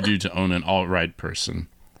 What would you do to own an alt-right person?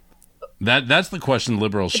 That's the question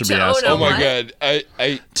liberals should be asking. Oh my god,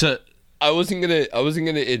 I wasn't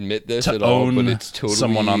gonna admit this at all, but it's totally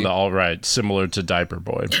someone on the alt-right, similar to Diaper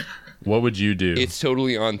Boy. What would you do? It's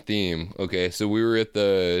totally on theme. Okay, so we were at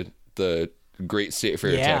the Great State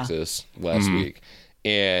Fair, Texas last week,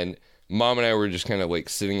 and Mom and I were just kind of like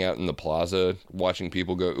sitting out in the plaza watching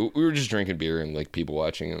people go. We were just drinking beer and like people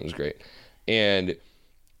watching. It was great, and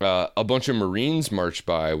a bunch of Marines marched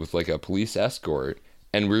by with like a police escort,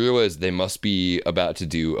 and we realized they must be about to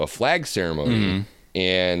do a flag ceremony,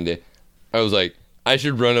 and I was like, I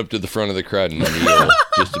should run up to the front of the crowd and kneel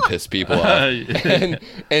just to piss people off.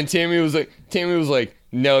 And Tammy was like,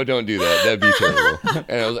 no, don't do that. That'd be terrible.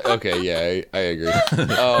 And I was like, okay, yeah, I agree.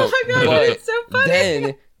 Oh my god, that's so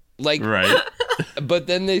funny. Then, but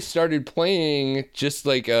then they started playing just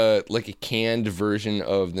like a canned version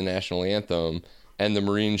of the national anthem, and the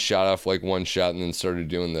Marines shot off like one shot and then started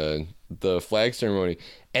doing the flag ceremony.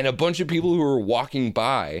 And a bunch of people who were walking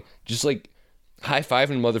by just like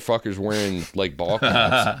high-fiving motherfuckers wearing like ball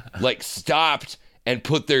caps like stopped and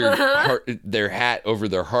put their hat over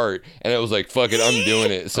their heart, and I was like, fuck it, I'm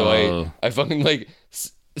doing it. So I fucking like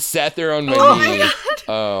sat there on my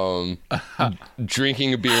knee,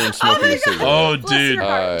 drinking a beer and smoking a cigarette. Oh dude,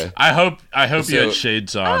 I hope you had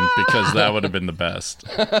shades on, because that would have been the best.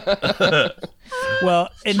 Well,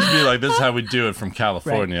 it'd be like, this is how we do it from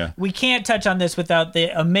California. Right. We can't touch on this without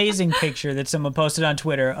the amazing picture that someone posted on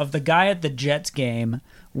Twitter of the guy at the Jets game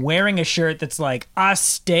wearing a shirt that's like, I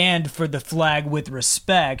stand for the flag with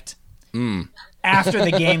respect. After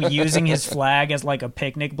the game, using his flag as like a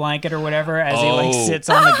picnic blanket or whatever as he like sits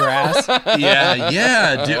on the grass.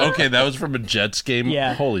 Yeah, dude. Okay, that was from a Jets game.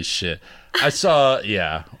 Yeah. Holy shit. I saw.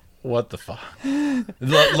 What the fuck?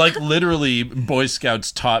 Like, literally, Boy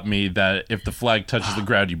Scouts taught me that if the flag touches the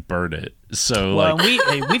ground, you burn it. So, well,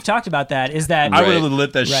 we've talked about that. Is that I would have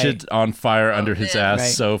lit that shit on fire under his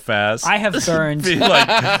ass so fast. I have burned. Be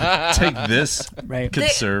like, take this,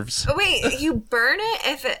 conserves. Wait, you burn it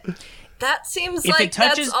if it? That seems if like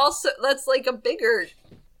that's like a bigger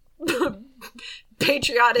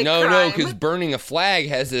patriotic crime. No, because burning a flag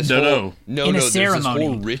has this there's this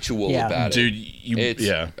whole ritual about it. Dude,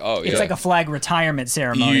 it's like a flag retirement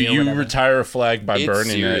ceremony. You retire a flag by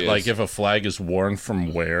burning it. Like, if a flag is worn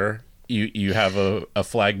from wear, you have a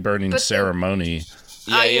flag burning ceremony.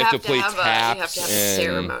 Yeah, you have to play taps. You have to have a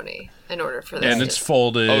ceremony in order for this. And it's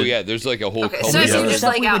folded. Oh yeah, there's like a whole. Okay, so you're just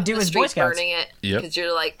like we out would do the as Boy street Scouts. burning it because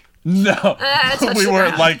you're like, No, we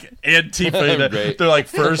weren't like Antifa. Right. They're like,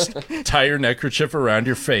 first tie your neckerchief around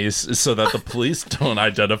your face so that the police don't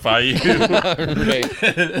identify you.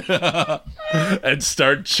 And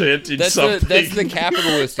start chanting something. That's the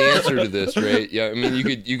capitalist answer to this, right? Yeah, I mean,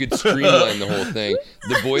 you could streamline the whole thing.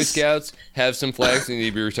 The Boy Scouts have some flags that need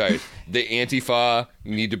to be retired. The Antifa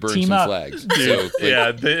need to burn some flags. Dude, so,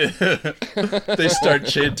 yeah, they start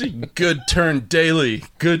chanting, "Good turn daily,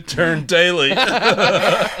 good turn daily."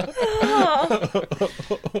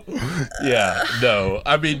 Yeah, no,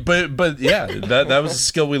 I mean, but yeah, that was a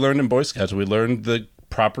skill we learned in Boy Scouts. We learned the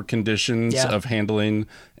proper conditions of handling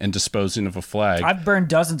and disposing of a flag. I've burned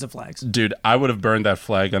dozens of flags. Dude, I would have burned that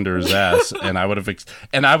flag under his ass, and I would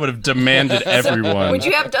have demanded everyone. Would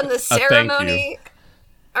you have done the ceremony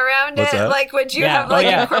around it? That? Like, would you have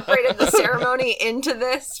incorporated the ceremody into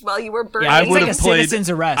this while you were burning? I would have played citizen's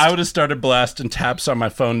arrest. I would have started blasting taps on my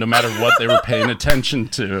phone, no matter what they were paying attention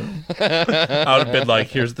to. I would have been like,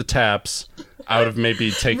 "Here's the taps." I would have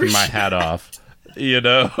maybe taken my hat off. And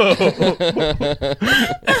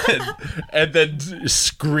then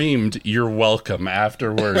screamed, "You're welcome"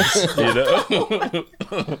 afterwards.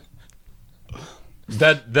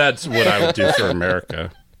 That's what I would do for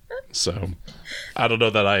America. So I don't know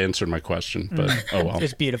that I answered my question, but oh well.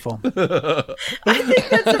 It's beautiful. I think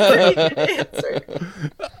that's a pretty good answer.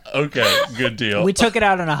 Okay, good deal. We took it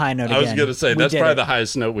out on a high note again. I was going to say, that's probably the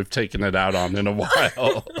highest note we've taken it out on in a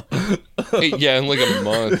while. Yeah, in like a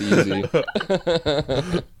month, easy.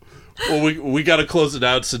 Well, we got to close it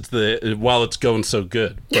out while it's going so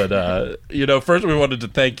good. But, first we wanted to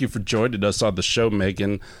thank you for joining us on the show,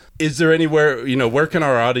 Megan. Is there anywhere, where can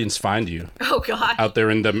our audience find you? Oh, God. Out there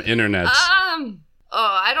in the internets.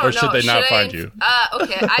 I don't know. Or should they not find you?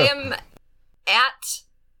 Okay, I am at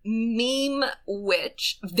Meme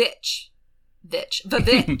Witch. Vavitch.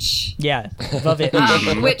 Yeah,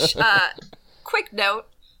 Vavitch. Which, quick note,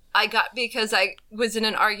 I got because I was in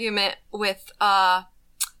an argument with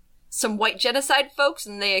some white genocide folks,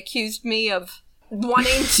 and they accused me of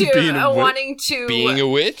wanting to being a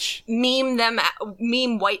witch, meme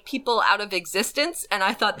white people out of existence, and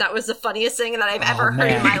I thought that was the funniest thing that I've ever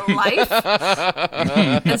heard in my life.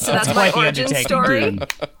 And so that's my origin story.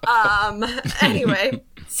 Anyway,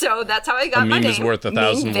 so that's how I got my name. A meme is worth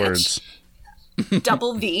 1,000 words.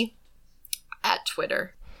 Double V at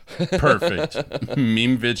Twitter. Perfect.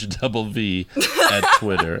 Memevitch double V at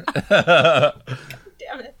Twitter. Damn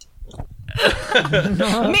it.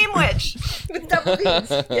 Meme Witch with double V's.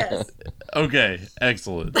 Yes. Okay.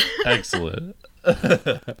 Excellent.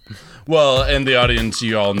 Well, and the audience,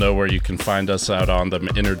 you all know where you can find us out on the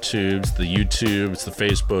inner tubes, the YouTubes, the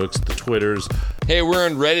Facebooks, the Twitters. Hey, we're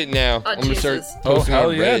on Reddit now. Oh, I'm gonna start Jesus. posting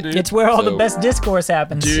on Reddit. Dude. It's where all the best discourse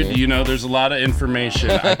happens. Dude, there's a lot of information.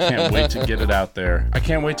 I can't wait to get it out there. I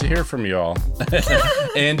can't wait to hear from you all.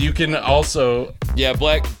 And you can also... Yeah,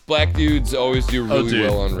 black dudes always do really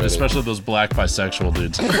well on Reddit. Especially those black bisexual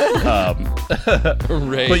dudes.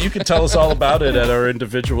 Right. But you can tell us all about it at our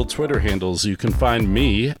individual Twitter handles. You can find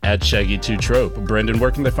me at Shaggy2Trope. Brendan, where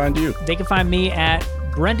can they find you? They can find me at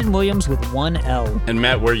Brendan Williams with 1 L. And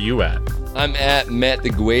Matt, where are you at? I'm at Matt the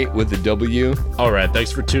Great with a W. All right,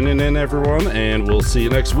 thanks for tuning in, everyone, and we'll see you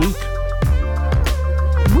next week.